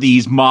ear of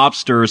these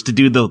mobsters to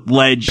do the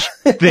ledge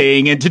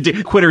thing and to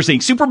do Quitter saying,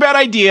 super bad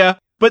idea,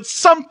 but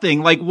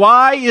something, like,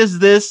 why is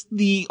this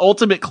the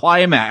ultimate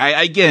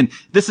climax? Again,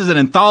 this is an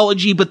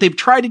anthology, but they've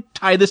tried to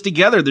tie this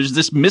together. There's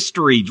this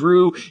mystery.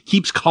 Drew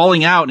keeps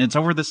calling out, and it's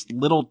over this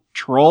little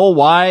troll.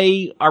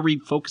 Why are we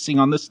focusing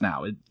on this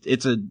now?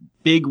 It's a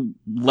big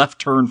left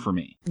turn for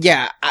me.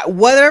 Yeah,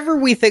 whatever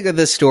we think of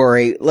this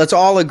story, let's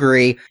all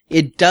agree,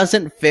 it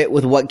doesn't fit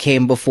with what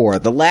came before.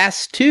 The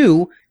last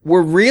 2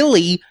 were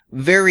really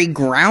very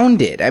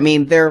grounded. I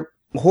mean, they're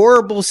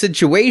horrible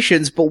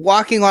situations, but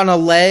walking on a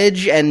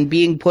ledge and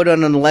being put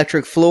on an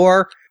electric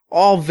floor,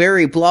 all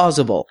very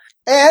plausible.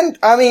 And,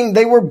 I mean,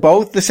 they were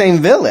both the same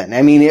villain.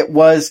 I mean, it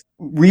was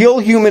real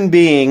human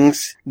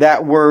beings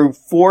that were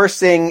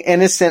forcing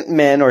innocent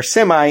men or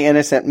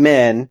semi-innocent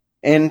men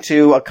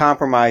into a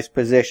compromised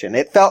position.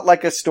 It felt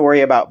like a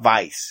story about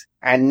Vice.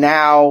 And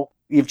now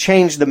you've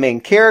changed the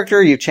main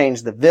character, you've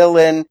changed the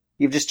villain,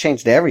 you've just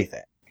changed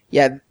everything.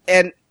 Yeah,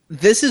 and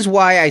this is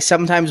why I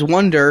sometimes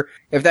wonder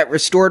if that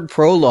restored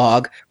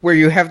prologue, where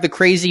you have the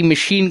crazy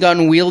machine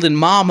gun wielding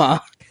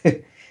mama.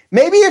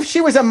 Maybe if she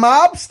was a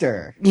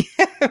mobster.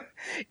 Yeah,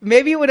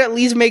 maybe it would at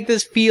least make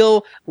this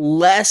feel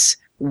less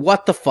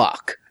what the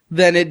fuck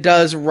than it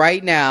does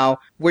right now,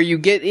 where you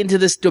get into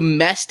this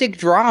domestic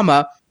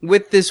drama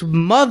with this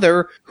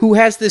mother who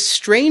has this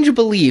strange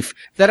belief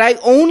that I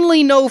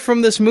only know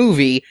from this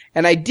movie,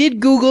 and I did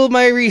Google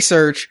my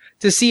research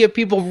to see if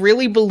people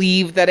really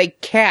believe that a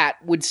cat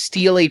would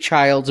steal a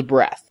child's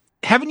breath.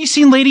 Haven't you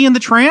seen Lady and the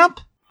Tramp?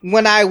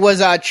 When I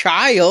was a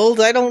child,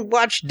 I don't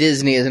watch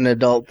Disney as an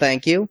adult,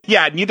 thank you.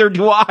 Yeah, neither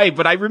do I,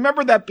 but I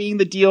remember that being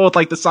the deal with,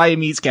 like, the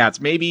Siamese cats.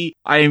 Maybe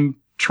I'm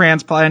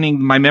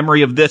transplanting my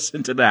memory of this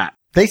into that.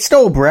 They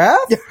stole breath?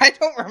 I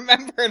don't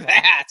remember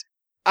that.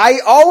 I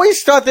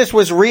always thought this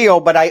was real,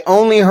 but I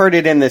only heard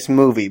it in this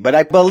movie. But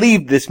I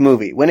believed this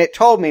movie. When it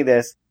told me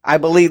this, I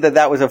believed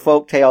that was a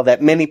folktale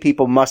that many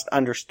people must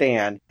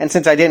understand. And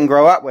since I didn't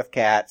grow up with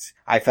cats,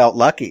 I felt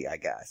lucky, I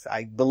guess.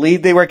 I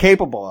believed they were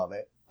capable of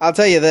it. I'll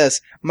tell you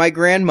this, my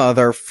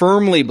grandmother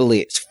firmly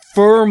believes,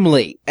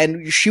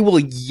 and she will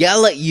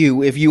yell at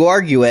you if you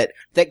argue it,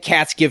 that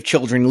cats give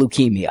children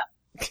leukemia.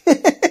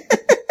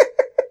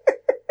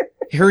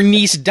 Her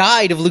niece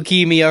died of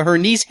leukemia, her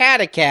niece had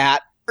a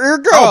cat,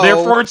 ergo. Oh,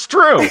 therefore it's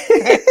true.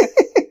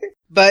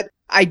 But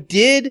I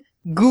did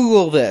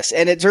Google this,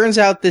 and it turns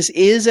out this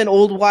is an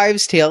old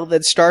wives' tale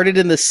that started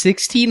in the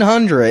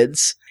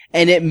 1600s,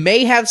 and it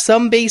may have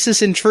some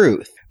basis in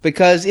truth,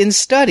 because in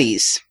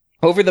studies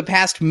over the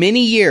past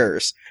many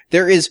years,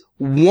 there is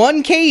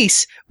one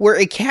case where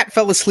a cat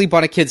fell asleep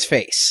on a kid's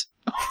face.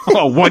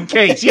 Oh, one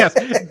case, yes,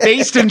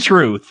 based in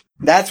truth.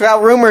 That's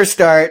how rumors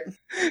start.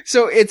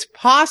 So it's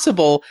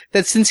possible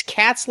that since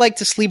cats like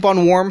to sleep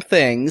on warm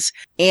things,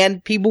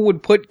 and people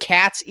would put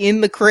cats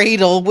in the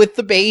cradle with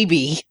the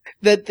baby,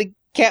 that the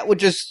cat would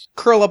just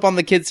curl up on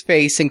the kid's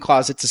face and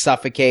cause it to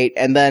suffocate,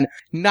 and then,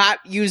 not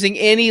using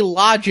any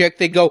logic,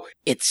 they'd go,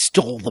 it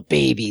stole the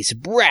baby's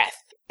breath.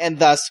 And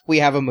thus, we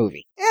have a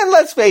movie. And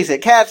let's face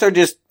it, cats are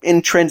just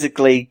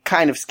intrinsically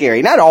kind of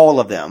scary. Not all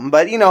of them,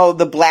 but,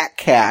 the black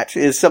cat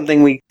is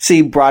something we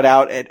see brought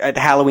out at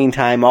Halloween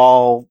time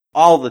all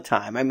the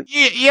time. I mean,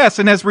 yes,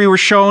 and as we were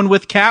shown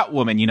with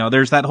Catwoman,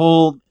 there's that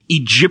whole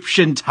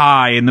Egyptian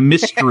tie and the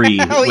mystery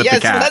oh, with yes, the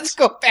cats. Let's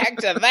go back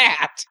to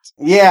that.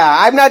 Yeah,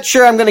 I'm not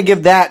sure I'm going to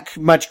give that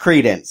much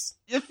credence.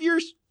 If you're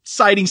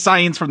citing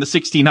science from the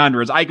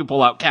 1600s, I could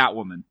pull out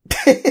Catwoman.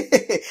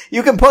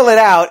 You can pull it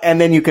out,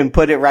 and then you can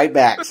put it right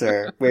back,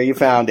 sir, where you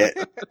found it,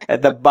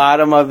 at the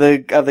bottom of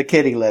the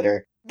kitty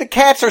litter. The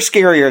cats are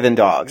scarier than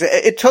dogs.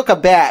 It took a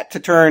bat to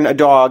turn a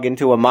dog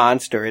into a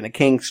monster in a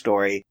King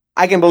story.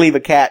 I can believe a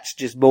cat's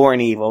just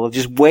born evil,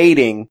 just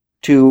waiting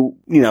to,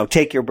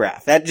 take your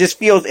breath. That just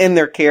feels in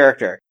their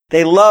character.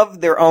 They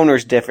love their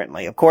owners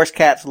differently. Of course,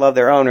 cats love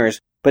their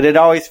owners, but it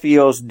always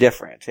feels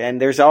different.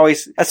 And there's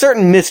always a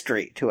certain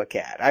mystery to a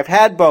cat. I've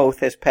had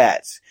both as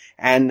pets,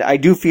 and I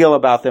do feel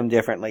about them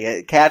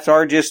differently. Cats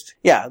are just,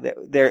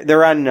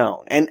 they're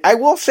unknown. And I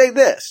will say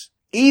this,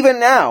 even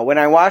now, when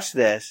I watch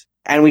this,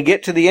 and we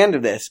get to the end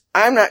of this,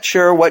 I'm not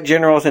sure what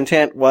General's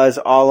intent was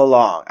all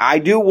along. I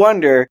do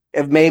wonder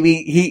if maybe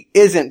he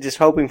isn't just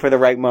hoping for the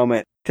right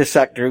moment to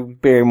suck Drew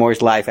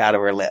Barrymore's life out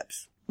of her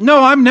lips.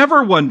 No, I'm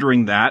never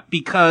wondering that,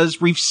 because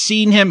we've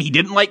seen him, he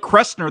didn't like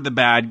Kressner, the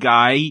bad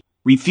guy.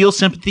 We feel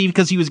sympathy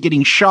because he was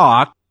getting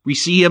shocked. We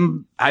see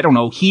him,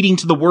 heeding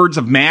to the words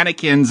of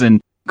mannequins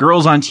and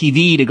girls on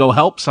TV to go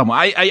help someone.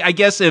 I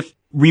guess if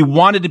we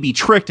wanted to be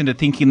tricked into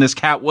thinking this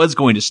cat was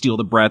going to steal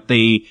the breath,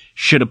 they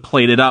should have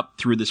played it up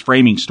through this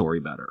framing story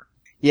better.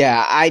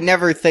 Yeah, I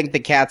never think the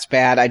cat's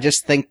bad. I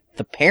just think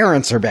the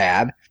parents are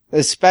bad,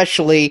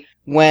 especially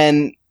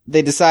when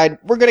they decide,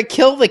 we're going to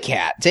kill the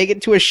cat. Take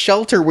it to a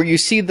shelter where you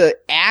see the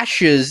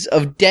ashes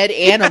of dead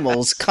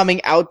animals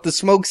coming out the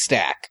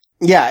smokestack.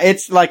 Yeah,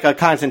 it's like a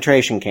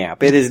concentration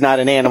camp. It is not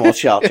an animal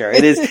shelter.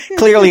 It is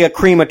clearly a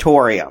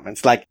crematorium.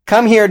 It's like,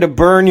 come here to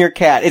burn your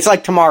cat. It's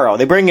like tomorrow.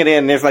 They bring it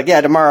in, and it's like,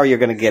 yeah, tomorrow you're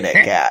going to get it,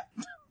 cat.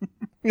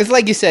 It's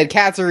like you said,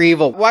 cats are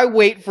evil. Why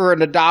wait for an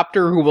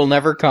adopter who will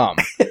never come?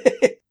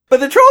 But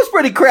the troll's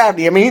pretty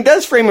crafty. I mean, he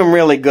does frame him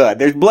really good.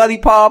 There's bloody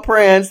paw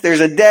prints. There's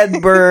a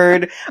dead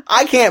bird.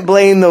 I can't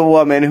blame the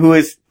woman who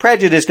is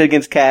prejudiced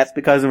against cats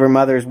because of her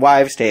mother's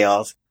wives'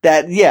 tales.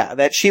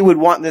 That she would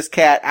want this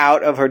cat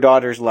out of her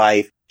daughter's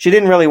life. She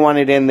didn't really want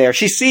it in there.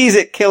 She sees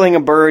it killing a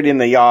bird in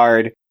the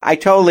yard. I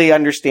totally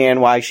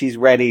understand why she's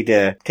ready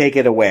to take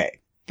it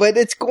away. But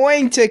it's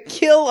going to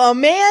kill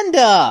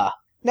Amanda!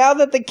 Now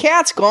that the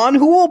cat's gone,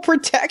 who will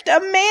protect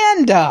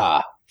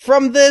Amanda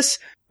from this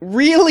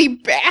really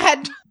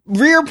bad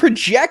rear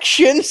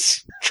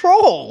projections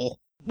troll?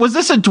 Was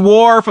this a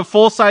dwarf, a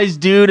full-size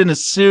dude in a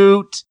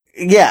suit?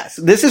 Yes,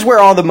 this is where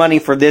all the money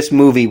for this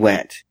movie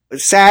went.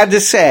 Sad to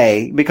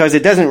say, because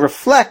it doesn't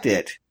reflect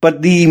it,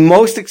 but the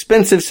most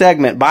expensive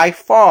segment by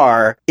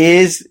far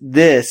is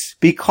this,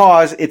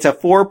 because it's a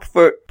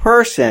 4-foot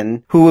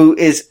person who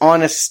is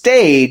on a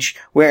stage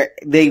where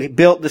they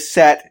built the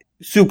set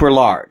super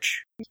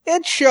large.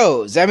 It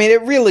shows. I mean,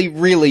 it really,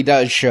 really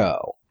does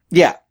show.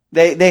 Yeah.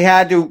 They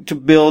had to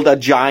build a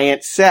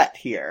giant set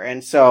here.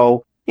 And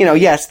so,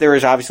 yes, there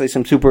is obviously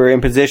some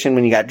superimposition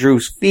when you got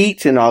Drew's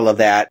feet and all of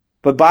that.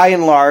 But by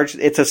and large,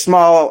 it's a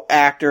small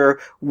actor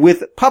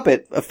with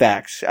puppet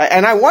effects.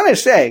 And I want to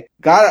say,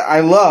 I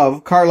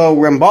love Carlo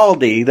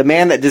Rambaldi, the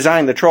man that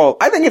designed the troll.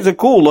 I think it's a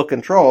cool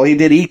looking troll. He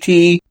did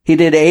E.T., he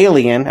did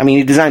Alien. I mean,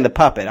 he designed the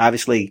puppet.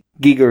 Obviously,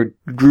 Giger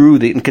drew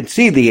and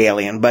conceived the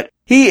alien, but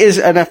he is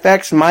an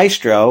effects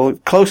maestro,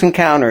 Close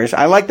Encounters.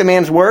 I like the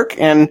man's work,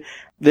 and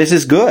this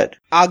is good.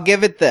 I'll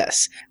give it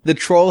this. The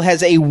troll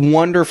has a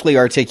wonderfully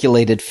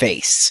articulated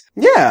face.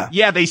 Yeah.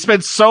 Yeah, they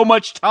spend so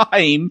much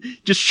time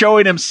just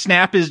showing him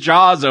snap his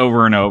jaws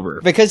over and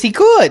over. Because he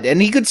could,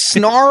 and he could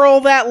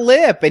snarl that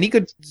lip, and he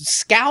could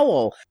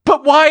scowl.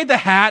 But why the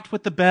hat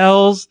with the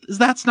bells?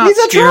 That's not He's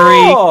a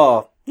scary.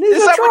 troll. He's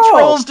Is a that troll. what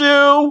trolls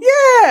do?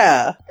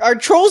 Yeah. Are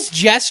trolls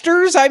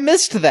jesters? I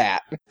missed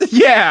that.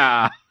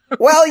 Yeah.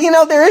 Well, you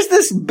know, there is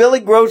this Billy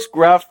Gross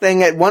Gruff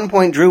thing. At one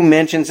point, Drew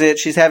mentions it.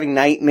 She's having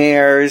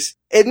nightmares.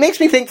 It makes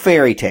me think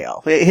fairy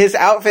tale. His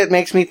outfit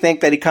makes me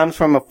think that he comes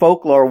from a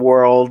folklore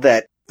world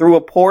that through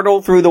a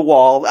portal through the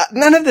wall.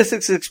 None of this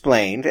is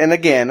explained. And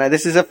again,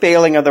 this is a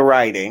failing of the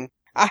writing.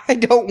 I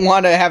don't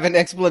want to have an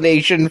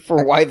explanation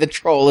for why the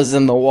troll is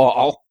in the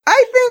wall.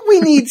 I think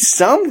we need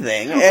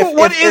something.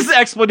 What is the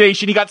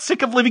explanation? He got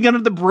sick of living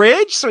under the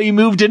bridge, so he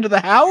moved into the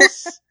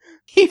house?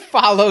 He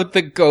followed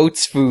the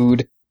goat's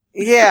food.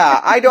 Yeah,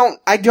 I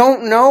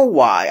don't know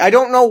why. I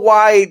don't know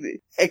why,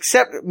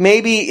 except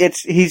maybe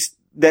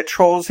that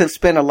trolls have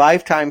spent a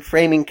lifetime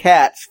framing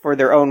cats for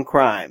their own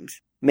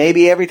crimes.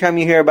 Maybe every time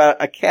you hear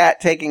about a cat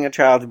taking a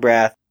child's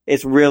breath,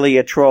 it's really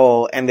a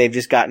troll and they've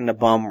just gotten a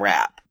bum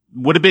rap.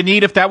 Would have been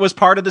neat if that was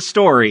part of the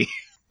story.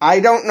 I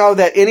don't know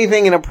that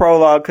anything in a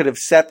prologue could have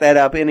set that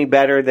up any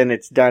better than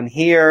it's done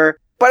here,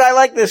 but I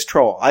like this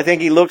troll. I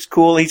think he looks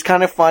cool, he's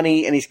kind of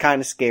funny, and he's kind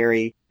of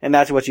scary, and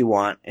that's what you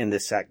want in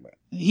this segment.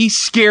 He's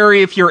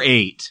scary if you're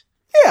 8.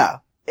 Yeah.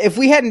 If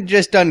we hadn't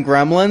just done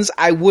Gremlins,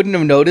 I wouldn't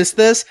have noticed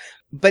this,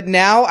 but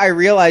now I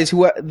realize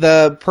who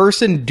the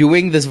person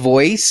doing this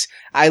voice,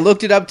 I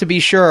looked it up to be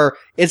sure,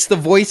 it's the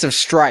voice of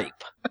Stripe.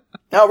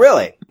 Oh,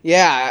 really?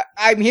 Yeah,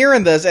 I'm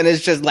hearing this and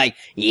it's just like,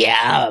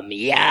 yum,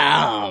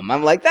 yum.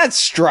 I'm like, that's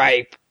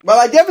Stripe. Well,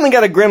 I definitely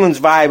got a Gremlins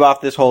vibe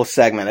off this whole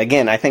segment.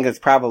 Again, I think that's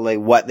probably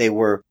what they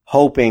were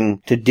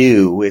hoping to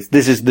do.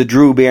 This is the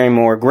Drew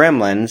Barrymore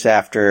Gremlins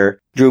after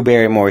Drew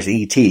Barrymore's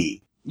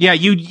E.T. Yeah,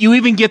 you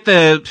even get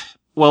an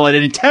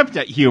attempt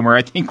at humor.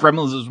 I think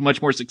Gremlins was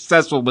much more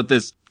successful with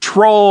this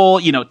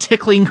troll,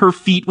 tickling her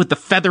feet with the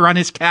feather on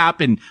his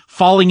cap and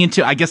falling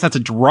into, I guess that's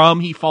a drum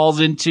he falls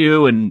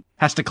into and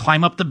has to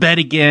climb up the bed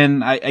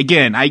again.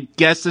 I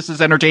guess this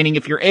is entertaining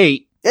if you're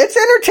 8. It's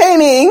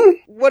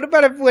entertaining. What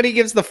about when he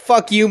gives the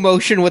fuck you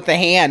motion with the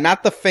hand?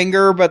 Not the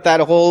finger, but that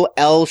whole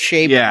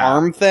L-shaped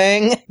arm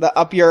thing? The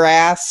up your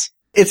ass?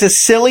 It's a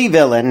silly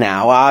villain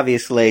now,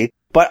 obviously.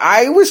 But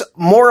I was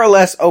more or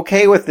less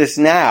okay with this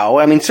now.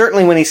 I mean,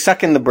 certainly when he's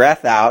sucking the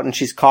breath out and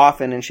she's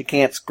coughing and she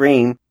can't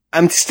scream,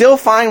 I'm still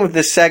fine with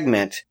this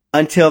segment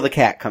until the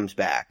cat comes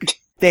back.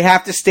 They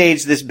have to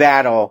stage this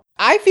battle.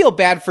 I feel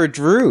bad for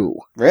Drew.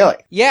 Really?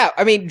 Yeah,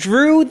 I mean,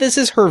 Drew, this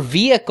is her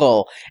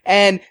vehicle,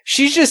 and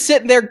she's just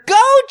sitting there,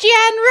 go,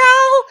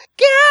 General!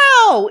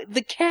 Go!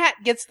 The cat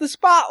gets the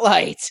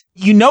spotlight.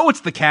 You know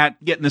it's the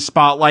cat getting the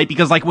spotlight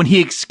because, when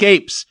he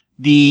escapes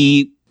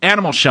the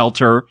animal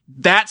shelter,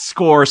 that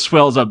score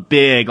swells up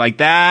big.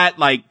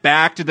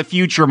 Back to the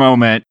Future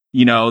moment.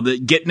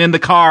 Getting in the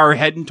car,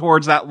 heading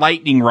towards that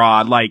lightning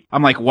rod.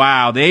 I'm like,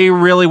 wow, they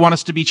really want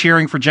us to be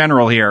cheering for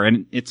General here,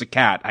 and it's a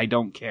cat. I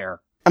don't care.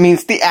 I mean,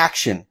 it's the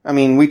action. I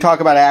mean, we talk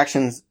about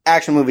action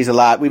movies a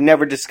lot. We've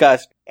never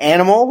discussed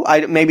Animal.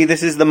 Maybe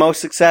this is the most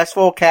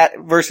successful cat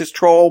versus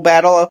troll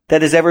battle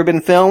that has ever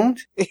been filmed.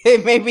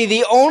 It may be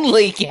the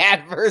only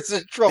cat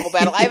versus troll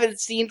battle. I haven't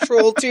seen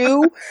Troll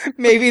 2.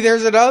 Maybe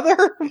there's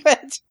another,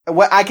 but...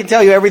 Well, I can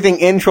tell you everything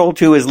in Troll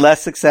 2 is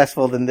less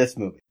successful than this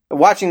movie.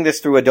 Watching this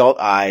through adult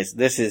eyes,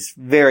 this is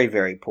very,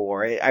 very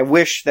poor. I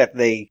wish that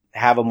they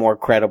have a more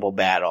credible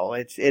battle.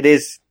 It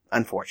is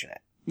unfortunate.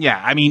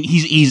 Yeah, I mean,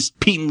 he's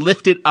being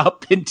lifted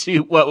up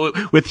into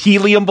with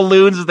helium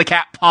balloons as the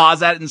cat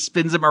paws at it and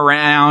spins him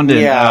around.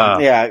 And,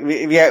 yeah,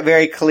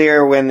 very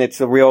clear when it's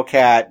the real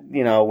cat,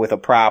 with a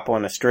prop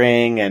on a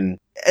string. And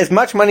as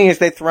much money as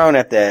they've thrown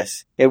at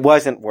this, it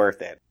wasn't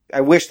worth it.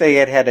 I wish they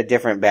had a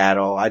different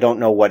battle. I don't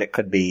know what it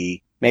could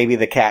be. Maybe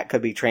the cat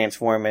could be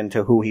transformed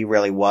into who he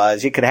really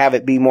was. You could have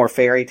it be more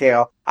fairy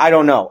tale. I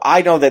don't know.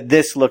 I know that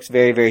this looks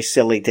very, very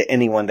silly to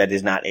anyone that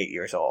is not 8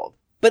 years old.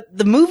 But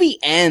the movie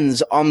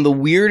ends on the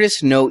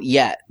weirdest note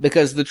yet,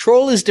 because the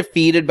troll is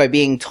defeated by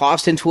being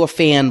tossed into a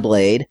fan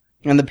blade,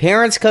 and the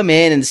parents come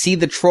in and see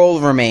the troll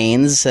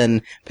remains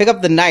and pick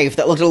up the knife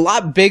that looked a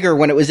lot bigger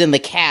when it was in the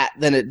cat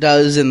than it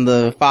does in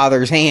the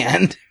father's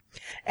hand.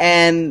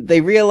 And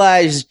they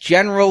realize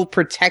General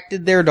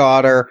protected their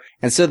daughter,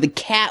 and so the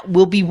cat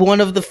will be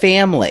one of the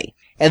family.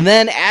 And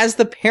then as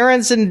the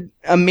parents and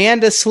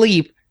Amanda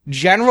sleep,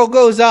 General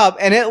goes up,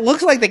 and it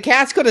looks like the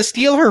cat's gonna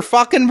steal her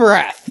fucking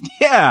breath.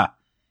 Yeah.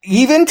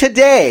 Even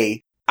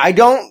today, I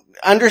don't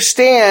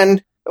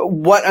understand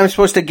what I'm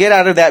supposed to get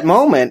out of that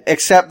moment,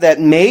 except that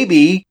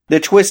maybe the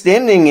twist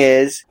ending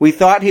is we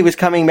thought he was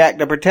coming back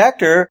to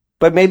protect her,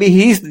 but maybe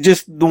he's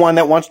just the one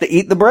that wants to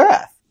eat the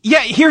breath. Yeah,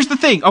 here's the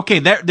thing. Okay,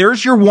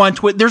 there's your one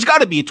twist. There's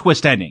got to be a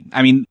twist ending.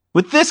 I mean,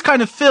 with this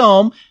kind of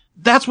film,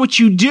 that's what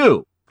you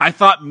do. I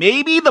thought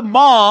maybe the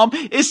mom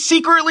is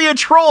secretly a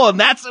troll and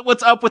that's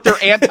what's up with their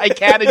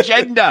anti-cat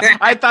agenda.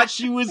 I thought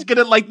she was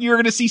gonna, you were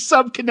gonna see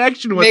some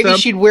connection with them.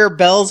 Maybe she'd wear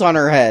bells on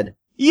her head.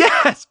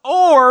 Yes,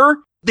 or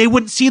they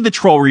wouldn't see the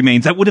troll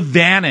remains. That would have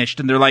vanished.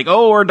 And they're like,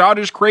 oh, our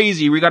daughter's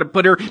crazy. We got to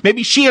put her.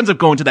 Maybe she ends up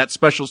going to that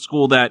special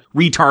school that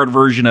retard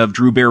version of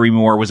Drew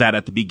Barrymore was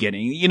at the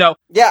beginning, you know?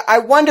 Yeah, I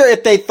wonder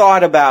if they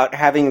thought about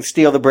having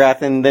steal the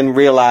breath and then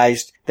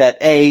realized that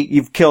A,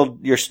 you've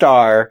killed your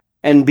star,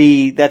 and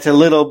B, that's a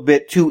little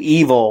bit too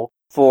evil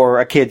for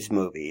a kid's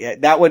movie.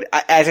 That would,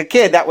 as a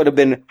kid, that would have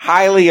been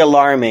highly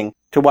alarming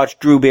to watch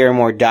Drew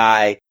Barrymore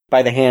die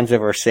by the hands of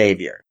her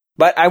savior.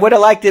 But I would have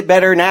liked it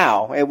better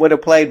now. It would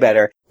have played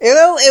better.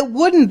 Well, it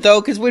wouldn't,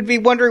 though, because we'd be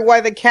wondering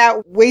why the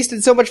cat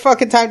wasted so much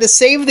fucking time to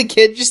save the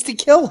kid just to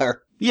kill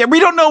her. Yeah, we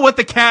don't know what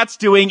the cat's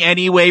doing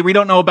anyway. We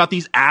don't know about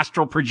these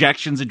astral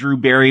projections of Drew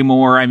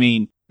Barrymore. I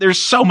mean,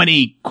 there's so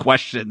many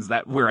questions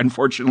that we're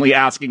unfortunately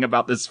asking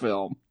about this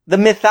film. The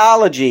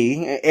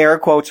mythology, air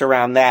quotes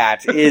around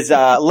that, is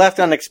left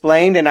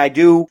unexplained, and I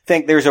do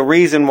think there's a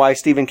reason why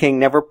Stephen King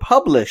never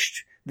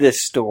published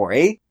this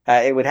story.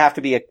 It would have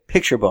to be a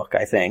picture book,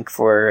 I think,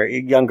 for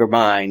younger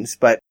minds,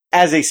 but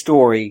as a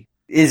story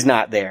is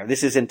not there.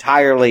 This is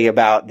entirely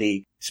about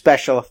the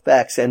special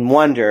effects and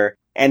wonder,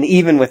 and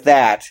even with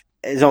that,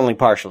 is only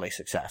partially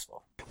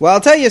successful. Well,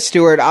 I'll tell you,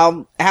 Stuart,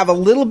 I'll have a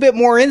little bit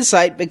more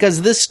insight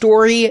because this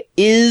story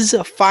is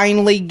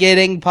finally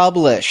getting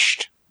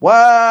published.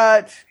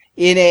 What?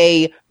 In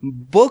a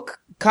book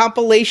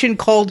compilation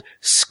called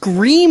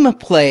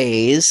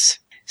Screamplays,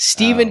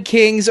 Stephen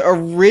King's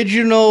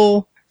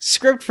original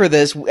script for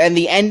this, and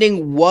the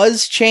ending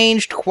was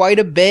changed quite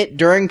a bit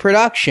during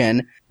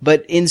production,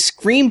 but in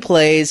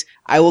Screenplays,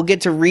 I will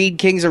get to read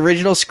King's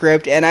original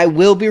script, and I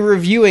will be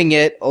reviewing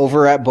it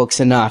over at Books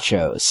and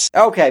Nachos.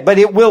 Okay, but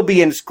it will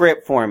be in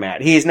script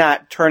format. He's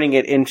not turning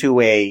it into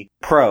a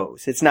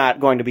prose. It's not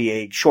going to be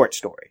a short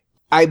story.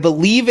 I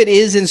believe it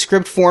is in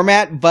script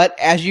format, but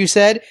as you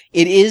said,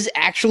 it is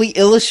actually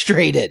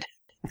illustrated.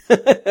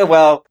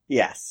 Well,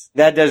 yes.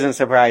 That doesn't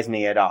surprise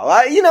me at all.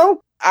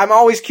 I'm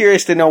always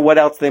curious to know what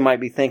else they might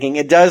be thinking.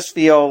 It does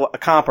feel a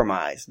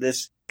compromise.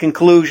 This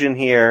conclusion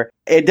here,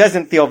 it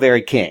doesn't feel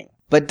very King.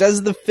 But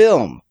does the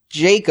film,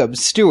 Jacob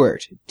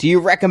Stewart, do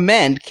you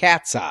recommend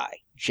Cat's Eye?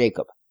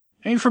 Jacob.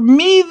 I mean, for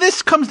me,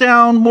 this comes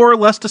down more or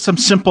less to some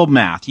simple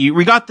math.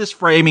 We got this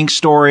framing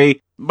story.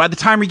 By the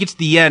time we get to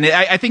the end,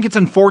 I think it's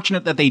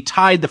unfortunate that they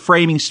tied the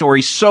framing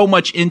story so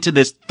much into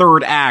this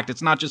third act.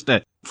 It's not just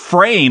a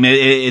frame.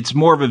 It's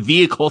more of a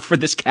vehicle for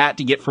this cat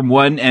to get from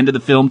one end of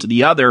the film to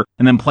the other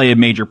and then play a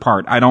major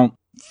part. I don't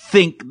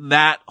think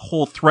that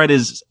whole thread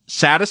is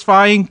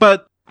satisfying,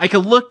 but I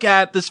could look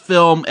at this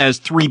film as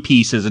 3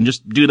 pieces and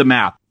just do the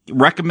math.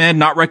 Recommend,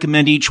 not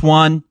recommend each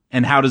one,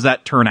 and how does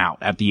that turn out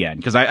at the end?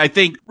 Because I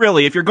think,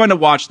 really, if you're going to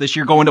watch this,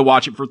 you're going to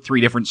watch it for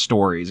 3 different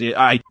stories.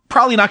 I'm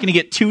probably not going to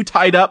get too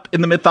tied up in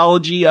the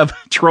mythology of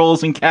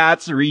trolls and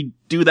cats or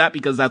redo that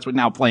because that's what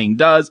Now Playing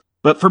does.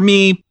 But for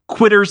me,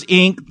 Quitters,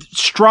 Inc.,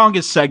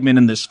 strongest segment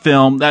in this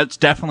film, that's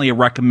definitely a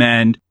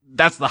recommend.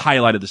 That's the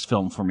highlight of this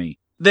film for me.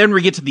 Then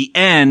we get to the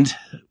end,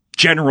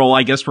 general,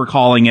 I guess we're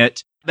calling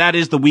it. That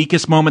is the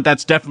weakest moment.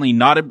 That's definitely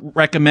not a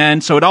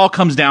recommend. So it all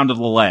comes down to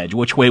the ledge.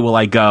 Which way will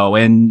I go?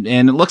 And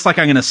it looks like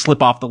I'm going to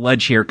slip off the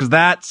ledge here because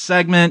that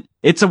segment,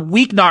 it's a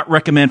weak not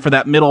recommend for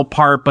that middle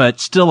part, but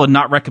still a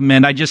not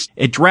recommend.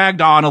 It dragged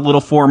on a little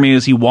for me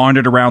as he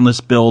wandered around this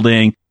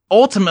building.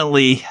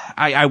 Ultimately,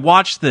 I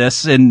watched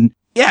this and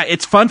yeah,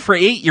 it's fun for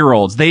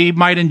 8-year-olds. They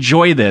might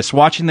enjoy this.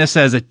 Watching this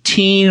as a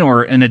teen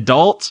or an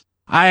adult,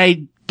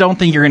 I don't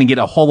think you're going to get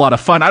a whole lot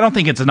of fun. I don't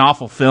think it's an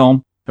awful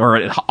film or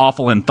an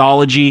awful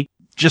anthology.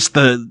 Just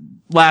the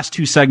last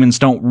 2 segments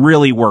don't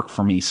really work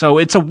for me. So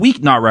it's a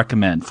weak not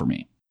recommend for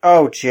me.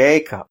 Oh,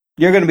 Jacob.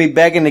 You're going to be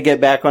begging to get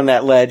back on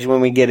that ledge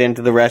when we get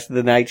into the rest of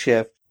the night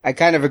shift. I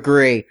kind of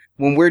agree.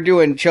 When we're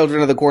doing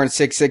Children of the Corn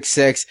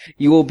 666,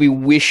 you will be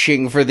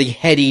wishing for the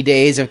heady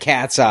days of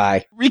Cat's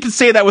Eye. We can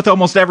say that with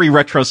almost every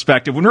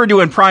retrospective. When we're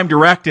doing Prime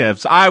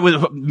Directives, I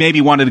would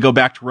maybe wanted to go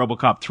back to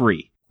RoboCop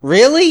 3.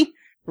 Really?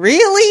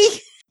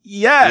 Really?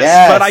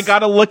 Yes, but I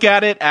gotta look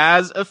at it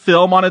as a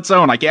film on its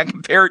own. I can't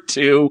compare it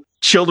to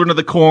Children of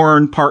the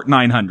Corn Part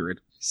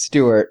 900.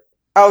 Stuart.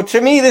 Oh, to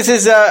me, this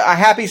is a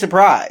happy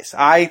surprise.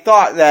 I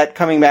thought that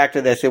coming back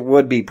to this, it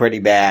would be pretty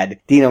bad.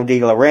 Dino De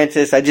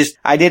Laurentiis,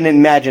 I didn't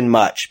imagine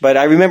much, but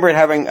I remember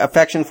having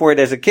affection for it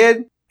as a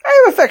kid.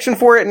 I have affection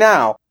for it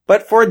now,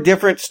 but for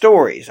different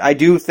stories. I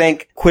do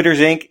think Quitters,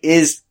 Inc.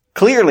 is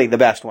clearly the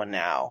best one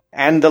now,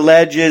 and The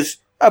Ledge is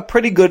a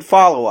pretty good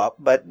follow-up,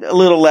 but a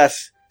little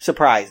less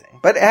surprising.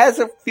 But it has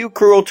a few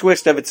cruel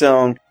twists of its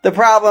own. The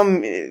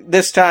problem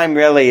this time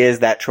really is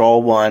that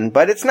troll one,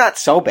 but it's not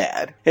so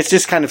bad. It's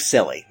just kind of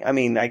silly. I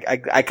mean, I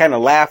kind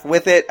of laugh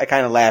with it, I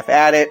kind of laugh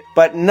at it,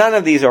 but none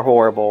of these are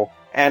horrible,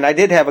 and I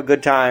did have a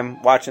good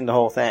time watching the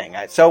whole thing.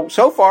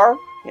 So far,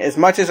 as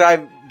much as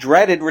I've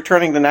dreaded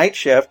returning the night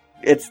shift,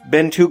 it's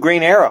been 2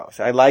 Green Arrows.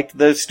 I liked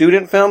the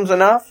student films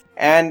enough,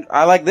 and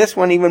I like this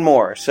one even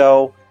more.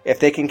 So if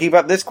they can keep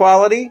up this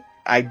quality,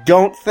 I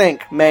don't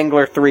think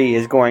Mangler 3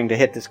 is going to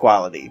hit this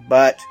quality,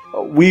 but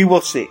we will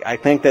see. I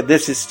think that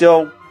this is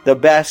still the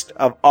best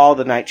of all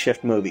the Night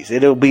Shift movies.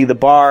 It'll be the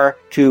bar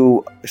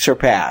to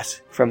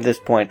surpass from this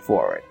point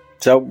forward.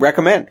 So,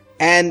 recommend.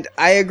 And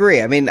I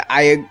agree. I mean,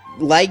 I,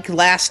 like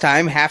last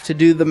time, have to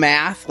do the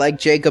math like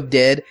Jacob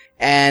did.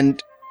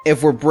 And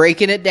if we're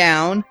breaking it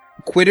down,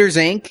 Quitters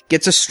Inc.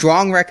 gets a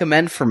strong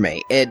recommend from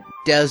me. It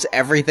does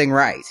everything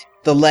right.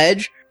 The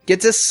Ledge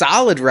gets a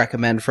solid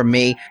recommend from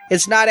me.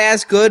 It's not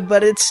as good,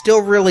 but it's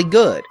still really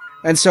good.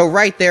 And so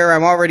right there,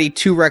 I'm already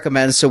 2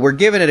 recommends, so we're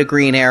giving it a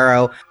green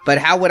arrow. But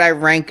how would I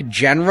rank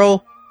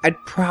General?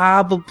 I'd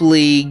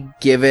probably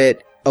give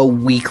it a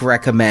weak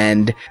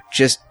recommend,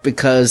 just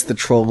because the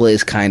troll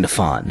is kind of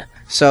fun.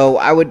 So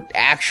I would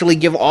actually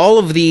give all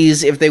of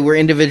these, if they were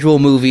individual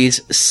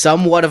movies,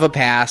 somewhat of a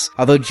pass.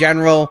 Although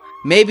General,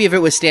 maybe if it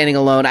was standing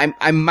alone,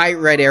 I might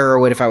red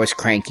arrow it if I was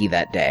cranky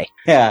that day.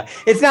 Yeah,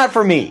 it's not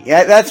for me.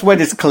 That's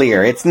what is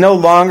clear. It's no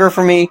longer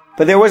for me,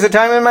 but there was a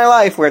time in my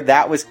life where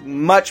that was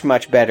much,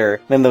 much better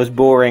than those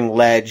boring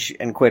Ledge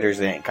and Quitters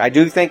Inc. I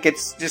do think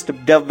it's just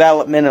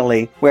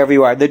developmentally wherever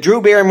you are. The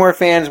Drew Barrymore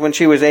fans when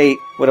she was 8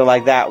 would have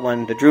liked that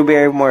one. The Drew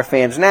Barrymore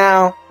fans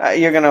now,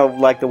 you're gonna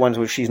like the ones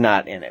where she's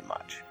not in it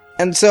much.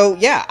 And so,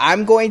 yeah,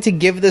 I'm going to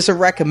give this a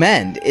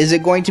recommend. Is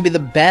it going to be the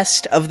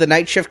best of the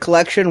Night Shift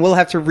collection? We'll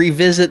have to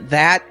revisit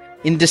that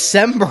in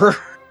December.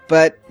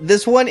 But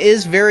this one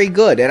is very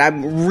good, and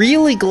I'm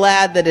really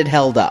glad that it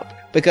held up.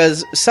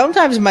 Because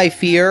sometimes my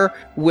fear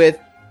with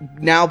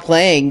Now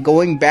Playing,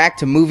 going back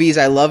to movies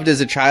I loved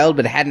as a child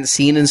but hadn't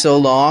seen in so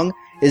long,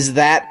 is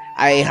that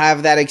I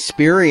have that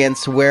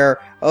experience where,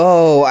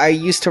 oh, I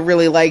used to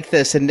really like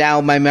this, and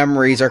now my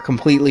memories are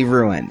completely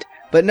ruined.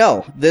 But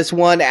no, this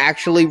one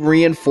actually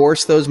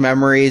reinforced those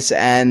memories,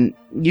 and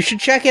you should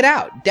check it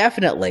out,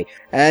 definitely.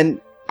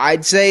 And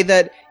I'd say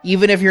that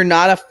even if you're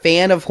not a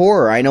fan of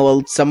horror, I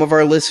know some of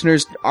our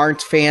listeners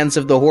aren't fans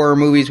of the horror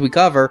movies we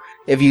cover,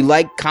 if you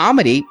like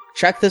comedy,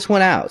 check this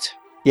one out.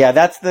 Yeah,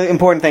 that's the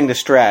important thing to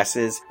stress,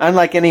 is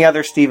unlike any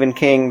other Stephen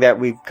King that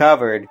we've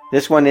covered,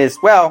 this one is,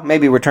 well,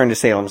 maybe Return to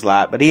Salem's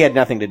Lot, but he had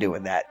nothing to do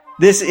with that.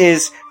 This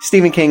is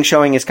Stephen King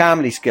showing his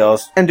comedy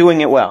skills and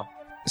doing it well.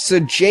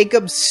 So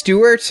Jacob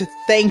Stewart,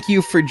 thank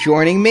you for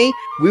joining me.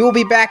 We will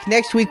be back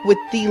next week with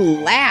the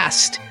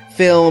last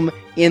film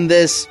in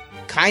this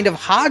kind of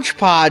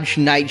hodgepodge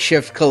Night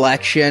Shift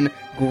collection,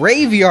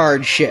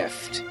 Graveyard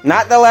Shift.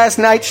 Not the last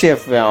Night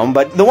Shift film,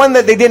 but the one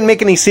that they didn't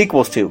make any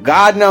sequels to.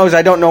 God knows,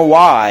 I don't know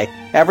why.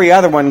 Every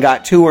other one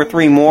got 2 or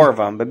 3 more of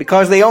them, but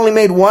because they only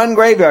made one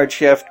Graveyard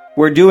Shift,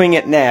 we're doing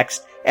it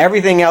next.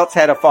 Everything else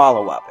had a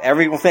follow-up.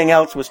 Everything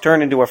else was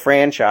turned into a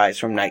franchise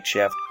from Night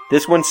Shift.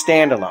 This one's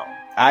standalone.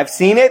 I've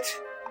seen it.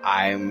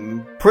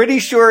 I'm pretty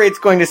sure it's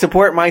going to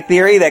support my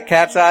theory that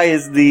Cat's Eye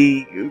is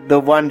the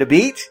one to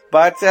beat,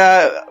 but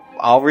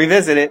I'll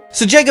revisit it.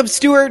 So Jacob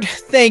Stewart,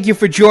 thank you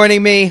for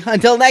joining me.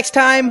 Until next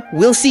time,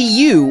 we'll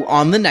see you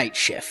on the Night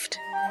Shift.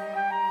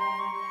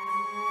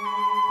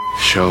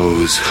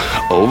 Show's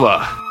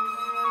over.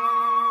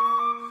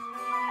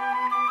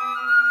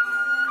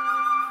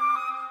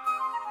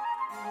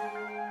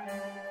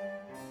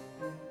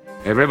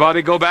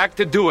 Everybody go back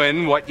to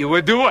doing what you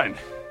were doing.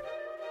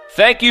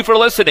 Thank you for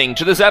listening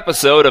to this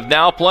episode of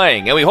Now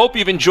Playing, and we hope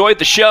you've enjoyed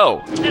the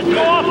show. There's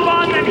more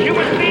fun than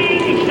human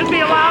beings should be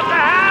allowed to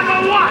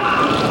have, or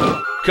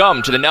what?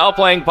 Come to the Now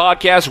Playing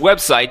Podcast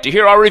website to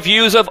hear our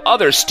reviews of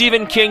other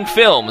Stephen King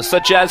films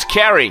such as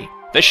Carrie,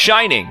 The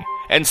Shining,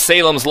 and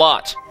Salem's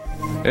Lot.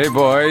 Hey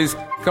boys,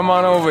 come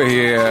on over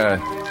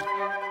here.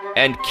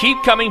 And keep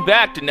coming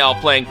back to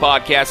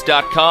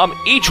NowPlayingPodcast.com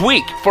each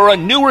week for a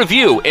new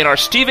review in our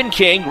Stephen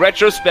King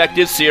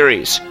retrospective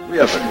series. We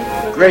have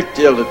a great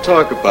deal to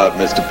talk about,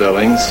 Mr.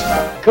 Billings.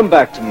 Come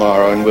back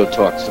tomorrow and we'll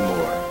talk some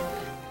more.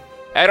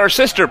 At our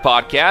sister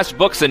podcast,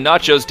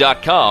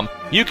 BooksAndNachos.com,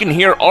 you can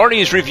hear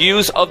Arnie's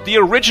reviews of the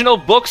original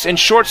books and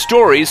short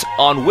stories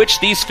on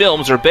which these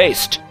films are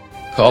based.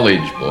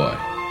 College Boy.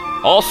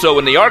 Also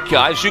in the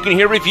archives, you can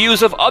hear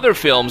reviews of other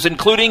films,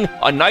 including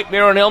A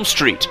Nightmare on Elm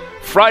Street,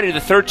 Friday the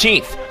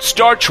 13th,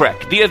 Star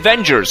Trek, The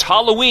Avengers,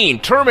 Halloween,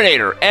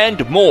 Terminator,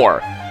 and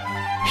more.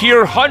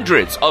 Hear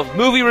hundreds of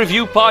movie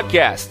review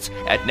podcasts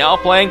at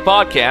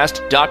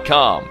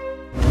NowPlayingPodcast.com.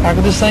 How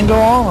could this thing go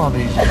on all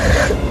these years?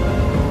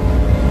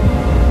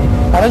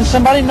 How didn't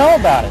somebody know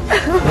about it?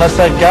 Unless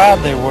that God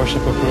they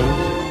worship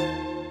approves.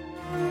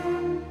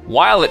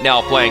 While at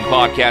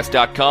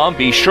NowPlayingPodcast.com,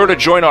 be sure to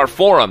join our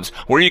forums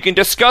where you can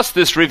discuss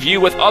this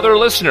review with other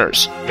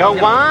listeners. Go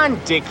on,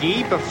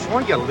 Dickie,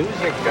 before you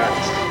lose your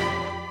guts.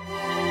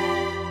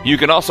 You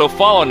can also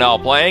follow Now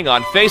Playing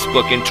on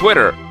Facebook and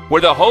Twitter, where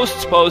the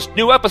hosts post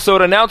new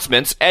episode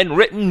announcements and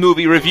written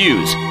movie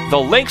reviews. The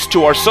links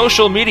to our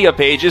social media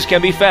pages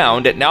can be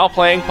found at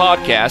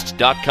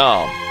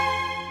NowPlayingPodcast.com.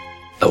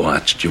 I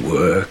watched your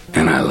work,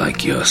 and I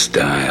like your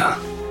style.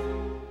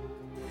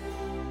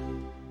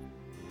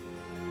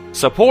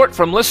 Support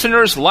from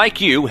listeners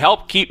like you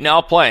help keep Now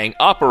Playing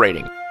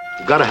operating.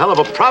 You've got a hell of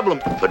a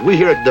problem, but we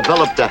here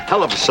developed a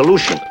hell of a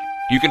solution.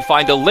 You can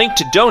find a link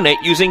to donate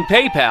using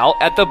PayPal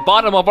at the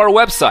bottom of our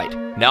website,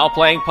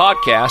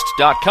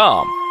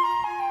 NowPlayingPodcast.com.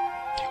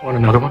 You want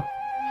another one?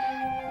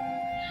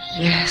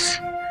 Yes.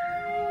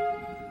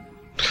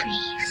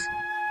 Please.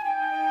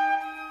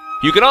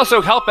 You can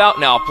also help out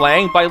Now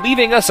Playing by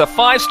leaving us a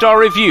 5-star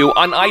review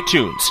on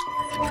iTunes.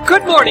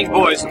 Good morning,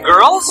 boys and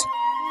girls.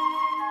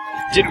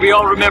 Did we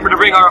all remember to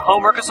bring our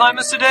homework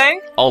assignments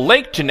today? A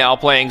link to Now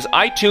Playing's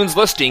iTunes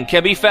listing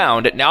can be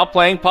found at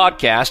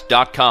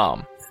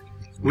nowplayingpodcast.com.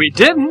 We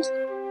didn't?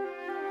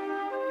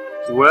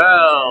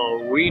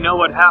 Well, we know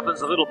what happens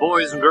to little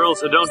boys and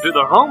girls who don't do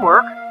their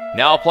homework.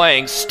 Now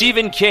Playing's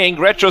Stephen King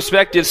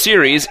retrospective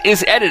series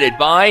is edited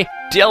by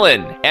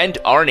Dylan and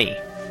Arnie.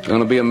 It's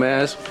gonna be a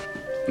mess.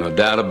 No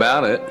doubt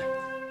about it.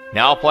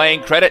 Now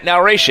Playing credit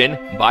narration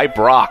by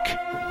Brock.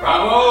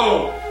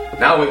 Bravo!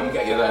 Now we can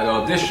get you that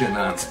audition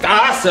on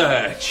Star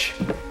Search.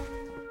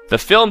 The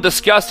film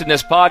discussed in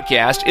this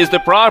podcast is the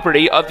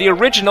property of the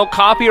original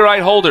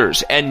copyright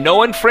holders, and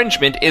no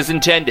infringement is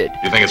intended.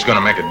 You think it's going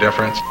to make a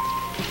difference?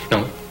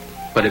 No,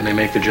 but it may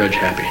make the judge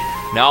happy.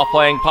 Now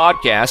Playing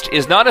Podcast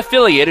is not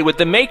affiliated with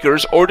the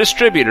makers or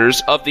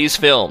distributors of these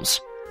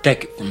films.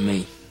 Take it from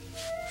me.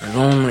 There's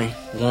only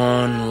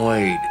one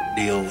way to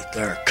deal with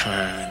their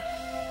kind.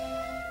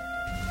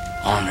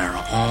 On their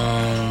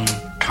own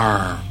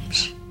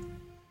terms.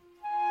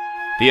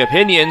 The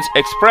opinions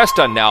expressed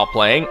on Now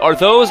Playing are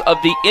those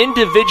of the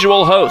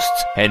individual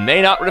hosts and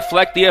may not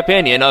reflect the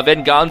opinion of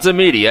Venganza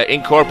Media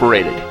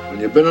Incorporated. When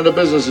you've been in the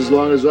business as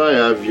long as I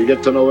have, you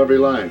get to know every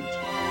line.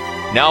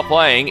 Now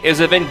Playing is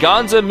a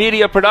Venganza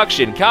Media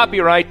production,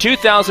 copyright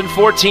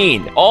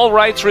 2014, all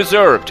rights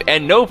reserved,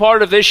 and no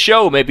part of this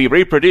show may be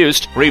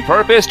reproduced,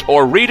 repurposed,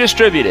 or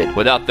redistributed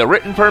without the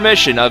written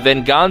permission of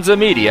Venganza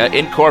Media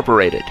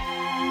Incorporated.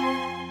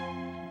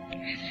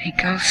 I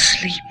think I'll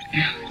sleep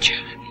now, Johnny.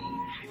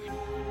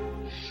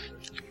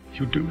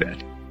 You do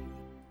that.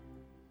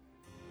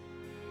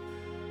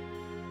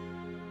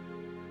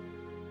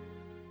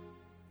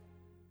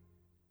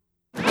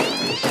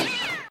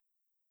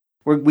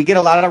 We get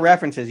a lot of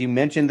references. You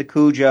mentioned the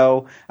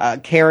Cujo.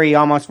 Carrie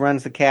almost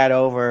runs the cat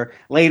over.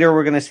 Later,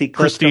 we're going to see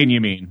Christine,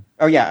 you mean?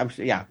 Oh, yeah.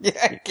 Yeah,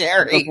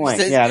 Carrie. Good point.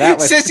 Yeah, that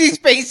was... Sissy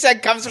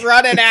Spacek comes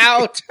running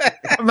out.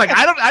 I'm like,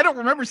 I don't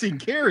remember seeing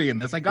Carrie in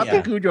this. I got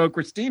the Cujo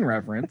Christine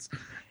reference.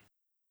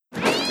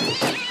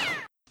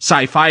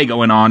 Sci-fi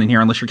going on in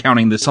here, unless you're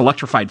counting this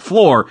electrified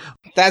floor.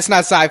 That's not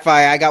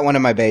sci-fi. I got one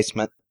in my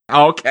basement.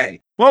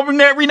 Okay. Well,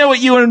 we know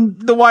what you and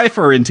the wife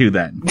are into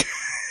then.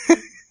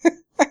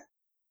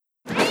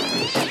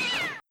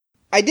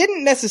 I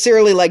didn't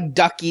necessarily like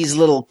Ducky's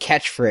little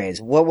catchphrase.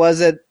 What was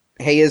it?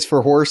 Hay is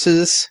for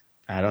horses?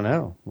 I don't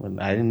know.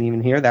 I didn't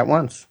even hear that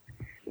once.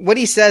 What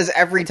he says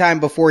every time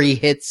before he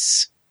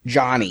hits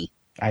Johnny.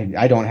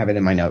 I don't have it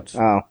in my notes.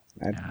 Oh.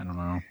 I don't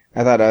know.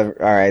 I thought, all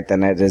right,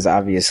 then it is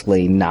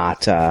obviously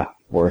not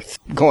worth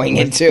going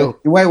into.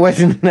 Why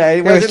wasn't it?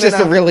 It was just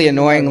a really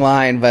annoying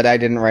line, but I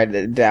didn't write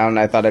it down.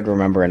 I thought I'd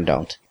remember and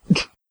don't.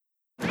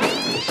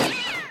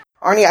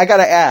 Arnie, I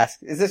gotta ask,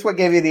 is this what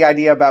gave you the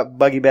idea about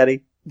Buggy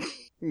Betty?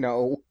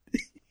 No.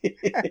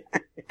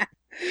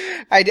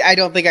 I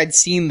don't think I'd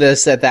seen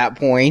this at that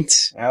point.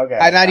 Okay.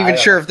 I'm not even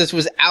sure if this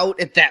was out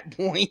at that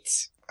point.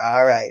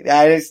 All right.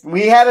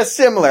 We had a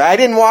similar, I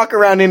didn't walk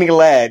around any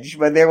ledge,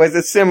 but there was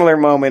a similar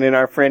moment in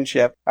our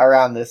friendship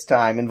around this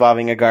time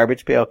involving a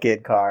Garbage Pail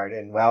Kid card.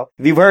 And well,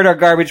 if you've heard our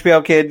Garbage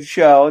Pail Kid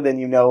show, then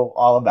you know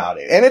all about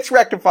it. And it's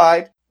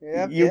rectified.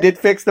 Yep, you did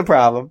fix the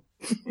problem.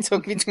 It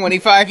took me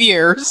 25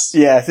 years.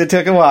 Yes, it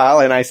took a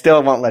while, and I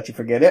still won't let you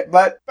forget it,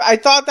 but... I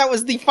thought that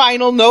was the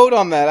final note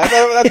on that. I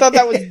thought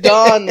that was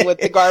done with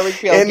the Garbage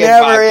Pail Kid podcast. It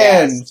never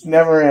ends.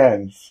 Never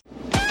ends.